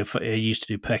when I used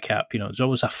to do pickup, there's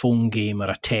always a phone game or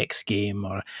a text game,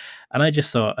 and I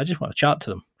just thought, I just want to chat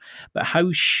to them. But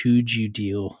how should you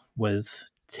deal with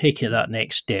taking that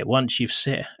next step? Once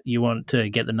you want to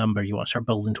get the number, you want to start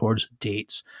building towards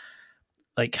dates.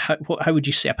 Like, how would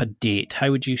you set up a date?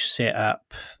 How would you set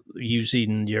up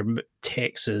using your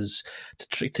texts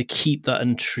to keep that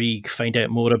intrigue, find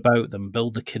out more about them,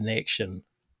 build a connection?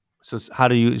 So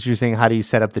you're saying, how do you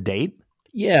set up the date?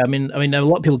 Yeah, I mean, a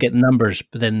lot of people get numbers,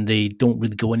 but then they don't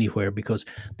really go anywhere because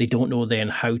they don't know then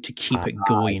how to keep it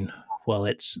going while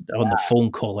it's on the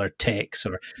phone call or text.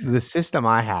 Or the system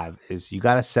I have is you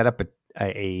got to set up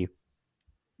a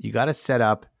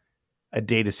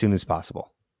date as soon as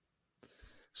possible.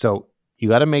 So you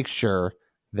got to make sure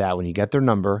that when you get their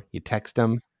number, you text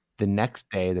them the next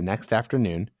day, the next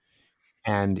afternoon,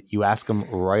 and you ask them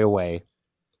right away.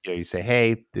 You say,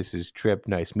 "Hey, this is Trip.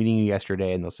 Nice meeting you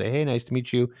yesterday." And they'll say, "Hey, nice to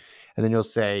meet you." And then you'll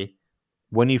say,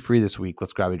 "When are you free this week?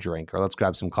 Let's grab a drink or let's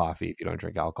grab some coffee if you don't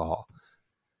drink alcohol."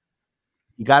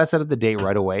 You got to set up the date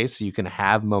right away so you can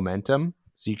have momentum,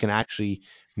 so you can actually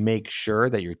make sure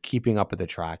that you're keeping up with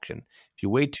attraction. If you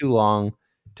wait too long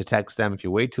to text them, if you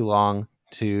wait too long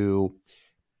to,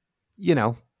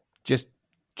 just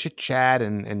chit chat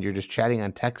and you're just chatting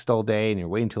on text all day and you're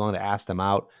waiting too long to ask them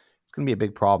out, it's going to be a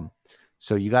big problem.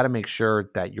 So you got to make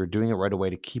sure that you're doing it right away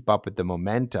to keep up with the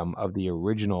momentum of the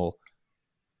original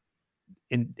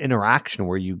interaction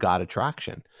where you got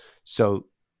attraction. So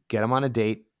get them on a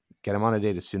date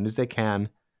as soon as they can,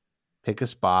 pick a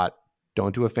spot,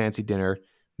 don't do a fancy dinner,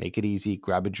 make it easy,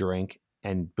 grab a drink,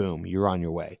 and boom, you're on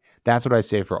your way. That's what I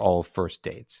say for all first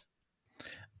dates.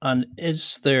 And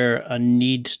is there a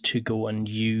need to go and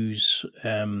use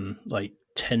like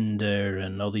Tinder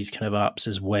and all these kind of apps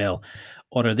as well?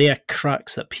 Or are there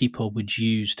cracks that people would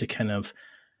use to kind of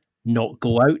not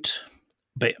go out,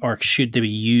 or should they be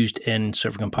used in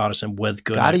sort of comparison with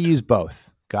going out? Got to use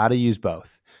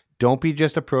both. Don't be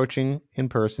just approaching in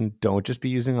person. Don't just be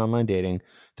using online dating.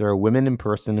 There are women in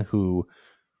person who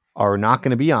are not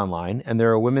going to be online, and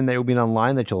there are women that will be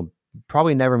online that you'll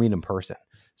probably never meet in person.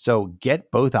 So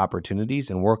get both opportunities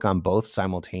and work on both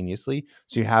simultaneously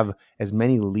so you have as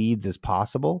many leads as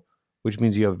possible, which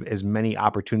means you have as many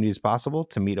opportunities as possible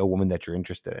to meet a woman that you're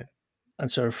interested in.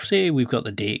 And so say we've got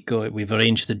the date, we've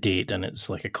arranged the date and it's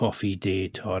like a coffee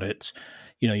date, or it's,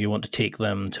 you want to take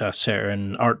them to a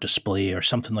certain art display or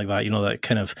something like that, that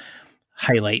kind of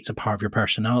highlights a part of your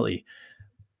personality.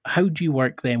 How do you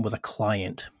work then with a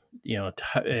client,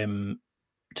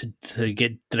 to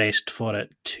get dressed for it,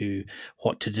 to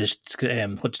what to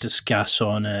discuss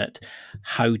on it,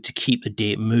 how to keep the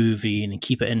date moving and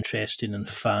keep it interesting and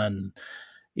fun,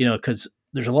 because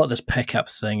there's a lot of this pickup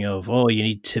thing of, oh, you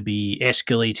need to be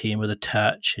escalating with a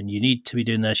touch and you need to be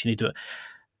doing this, you need to.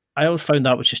 I always found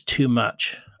that was just too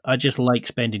much. I just like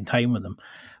spending time with them.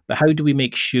 But how do we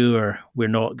make sure we're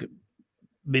not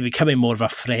maybe becoming more of a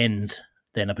friend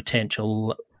than a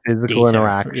potential physical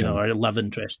interaction, or a love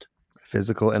interest?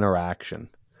 Physical interaction.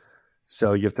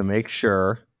 So you have to make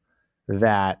sure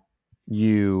that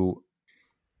you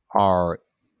are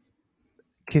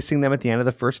kissing them at the end of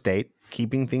the first date,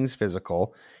 keeping things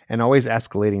physical, and always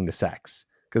escalating to sex.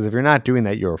 Because if you're not doing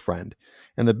that, you're a friend.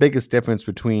 And the biggest difference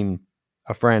between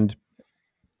a friend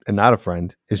and not a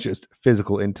friend is just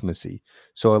physical intimacy.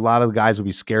 So a lot of guys will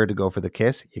be scared to go for the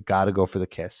kiss. You got to go for the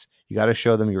kiss. You got to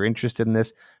show them you're interested in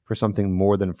this for something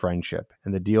more than friendship.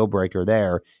 And the deal breaker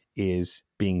there is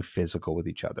being physical with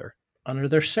each other. And are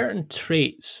there certain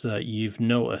traits that you've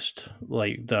noticed,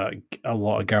 like that a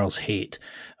lot of girls hate?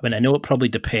 I mean, I know it probably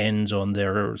depends on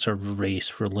their sort of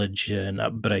race, religion,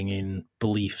 upbringing,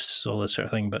 beliefs, all this sort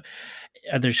of thing. But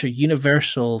are there sort of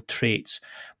universal traits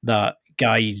that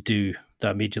guys do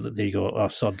that immediately they go, "Oh,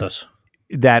 sod this"?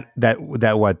 That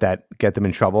get them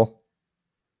in trouble,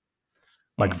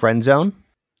 like friend zone.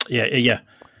 Yeah.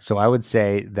 So I would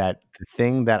say that the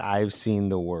thing that I've seen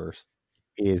the worst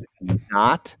is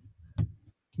not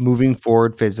moving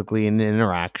forward physically in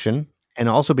interaction, and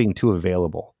also being too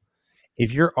available.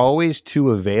 If you're always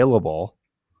too available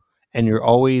and you're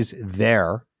always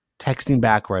there, texting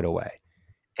back right away,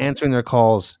 answering their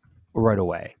calls right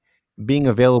away, being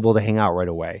available to hang out right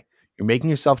away, you're making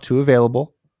yourself too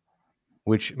available,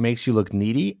 which makes you look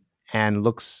needy and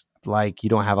looks like you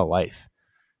don't have a life.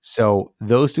 So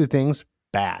those two things,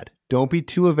 bad. Don't be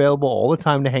too available all the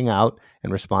time to hang out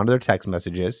and respond to their text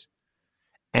messages.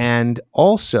 And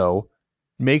also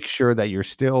make sure that you're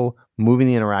still moving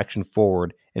the interaction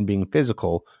forward and being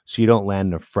physical so you don't land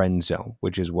in a friend zone,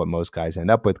 which is what most guys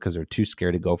end up with because they're too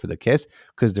scared to go for the kiss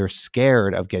because they're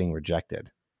scared of getting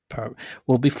rejected.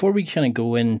 Well, before we kind of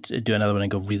go into do another one and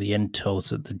go really into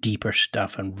the deeper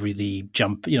stuff and really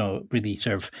jump, really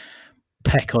sort of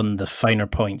pick on the finer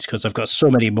points, because I've got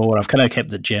so many more. I've kind of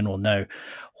kept the general now.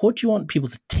 What do you want people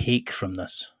to take from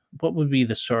this? What would be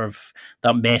the sort of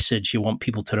that message you want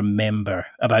people to remember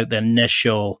about the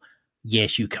initial,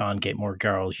 yes, you can get more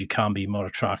girls, you can be more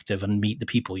attractive and meet the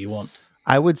people you want?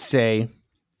 I would say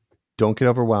don't get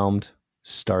overwhelmed.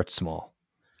 Start small.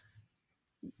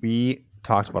 We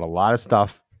talked about a lot of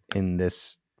stuff in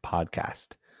this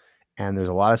podcast, and there's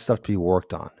a lot of stuff to be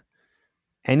worked on.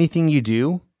 Anything you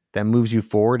do that moves you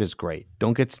forward is great.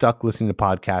 Don't get stuck listening to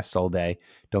podcasts all day.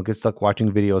 Don't get stuck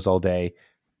watching videos all day,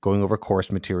 going over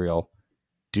course material.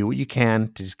 Do what you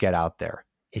can to just get out there.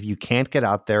 If you can't get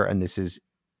out there and this is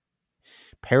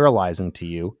paralyzing to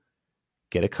you,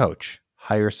 get a coach.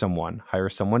 Hire someone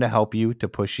to help you, to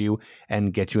push you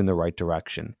and get you in the right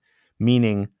direction.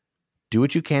 Meaning, do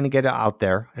what you can to get it out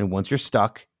there. And once you're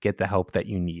stuck, get the help that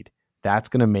you need. That's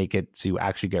going to make it so you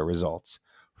actually get results.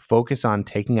 Focus on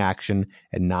taking action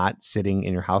and not sitting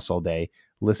in your house all day,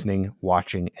 listening,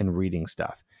 watching, and reading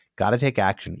stuff. Got to take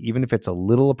action, even if it's a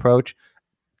little approach,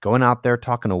 going out there,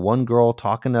 talking to one girl,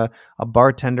 talking to a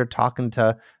bartender, talking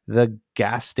to the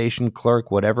gas station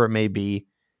clerk, whatever it may be.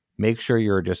 Make sure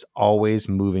you're just always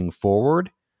moving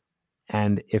forward.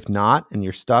 And if not, and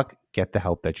you're stuck, get the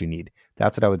help that you need.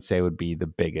 That's what I would say would be the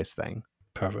biggest thing.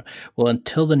 Perfect. Well,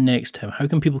 until the next time, how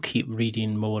can people keep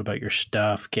reading more about your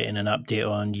stuff, getting an update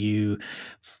on you,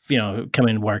 come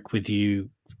and work with you,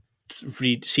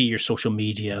 see your social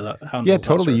media? Yeah,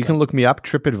 totally. You can look me up,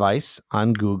 Trip Advice,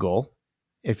 on Google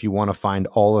if you want to find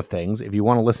all the things. If you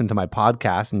want to listen to my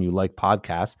podcast and you like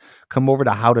podcasts, come over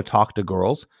to How to Talk to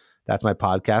Girls. That's my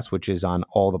podcast, which is on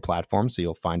all the platforms. So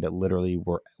you'll find it literally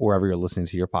wherever you're listening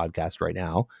to your podcast right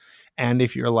now. And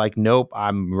if you're like, nope,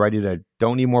 I'm ready to,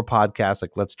 don't need more podcasts,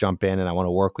 like let's jump in and I want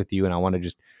to work with you and I want to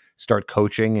just start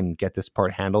coaching and get this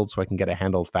part handled so I can get it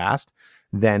handled fast,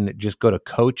 then just go to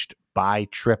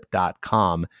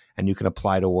coachedbytrip.com and you can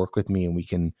apply to work with me and we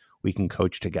can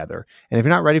coach together. And if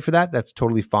you're not ready for that, that's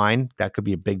totally fine. That could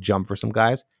be a big jump for some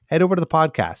guys. Head over to the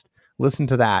podcast, listen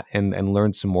to that and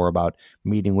learn some more about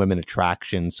meeting women,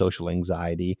 attraction, social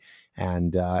anxiety,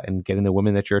 and getting the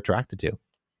women that you're attracted to.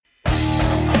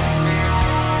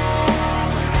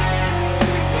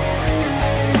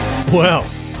 Well,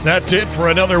 that's it for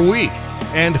another week,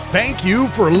 and thank you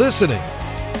for listening.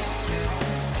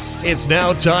 It's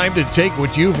now time to take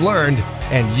what you've learned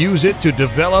and use it to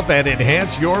develop and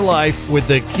enhance your life with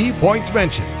the key points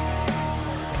mentioned.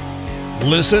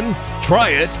 Listen,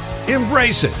 try it,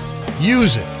 embrace it,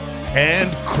 use it,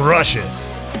 and crush it.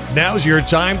 Now's your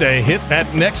time to hit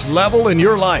that next level in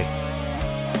your life.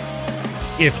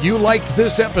 If you liked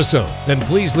this episode, then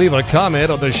please leave a comment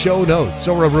on the show notes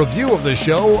or a review of the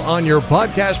show on your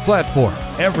podcast platform.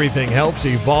 Everything helps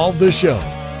evolve the show.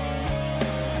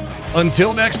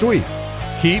 Until next week,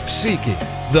 keep seeking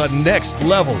the next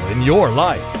level in your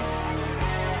life.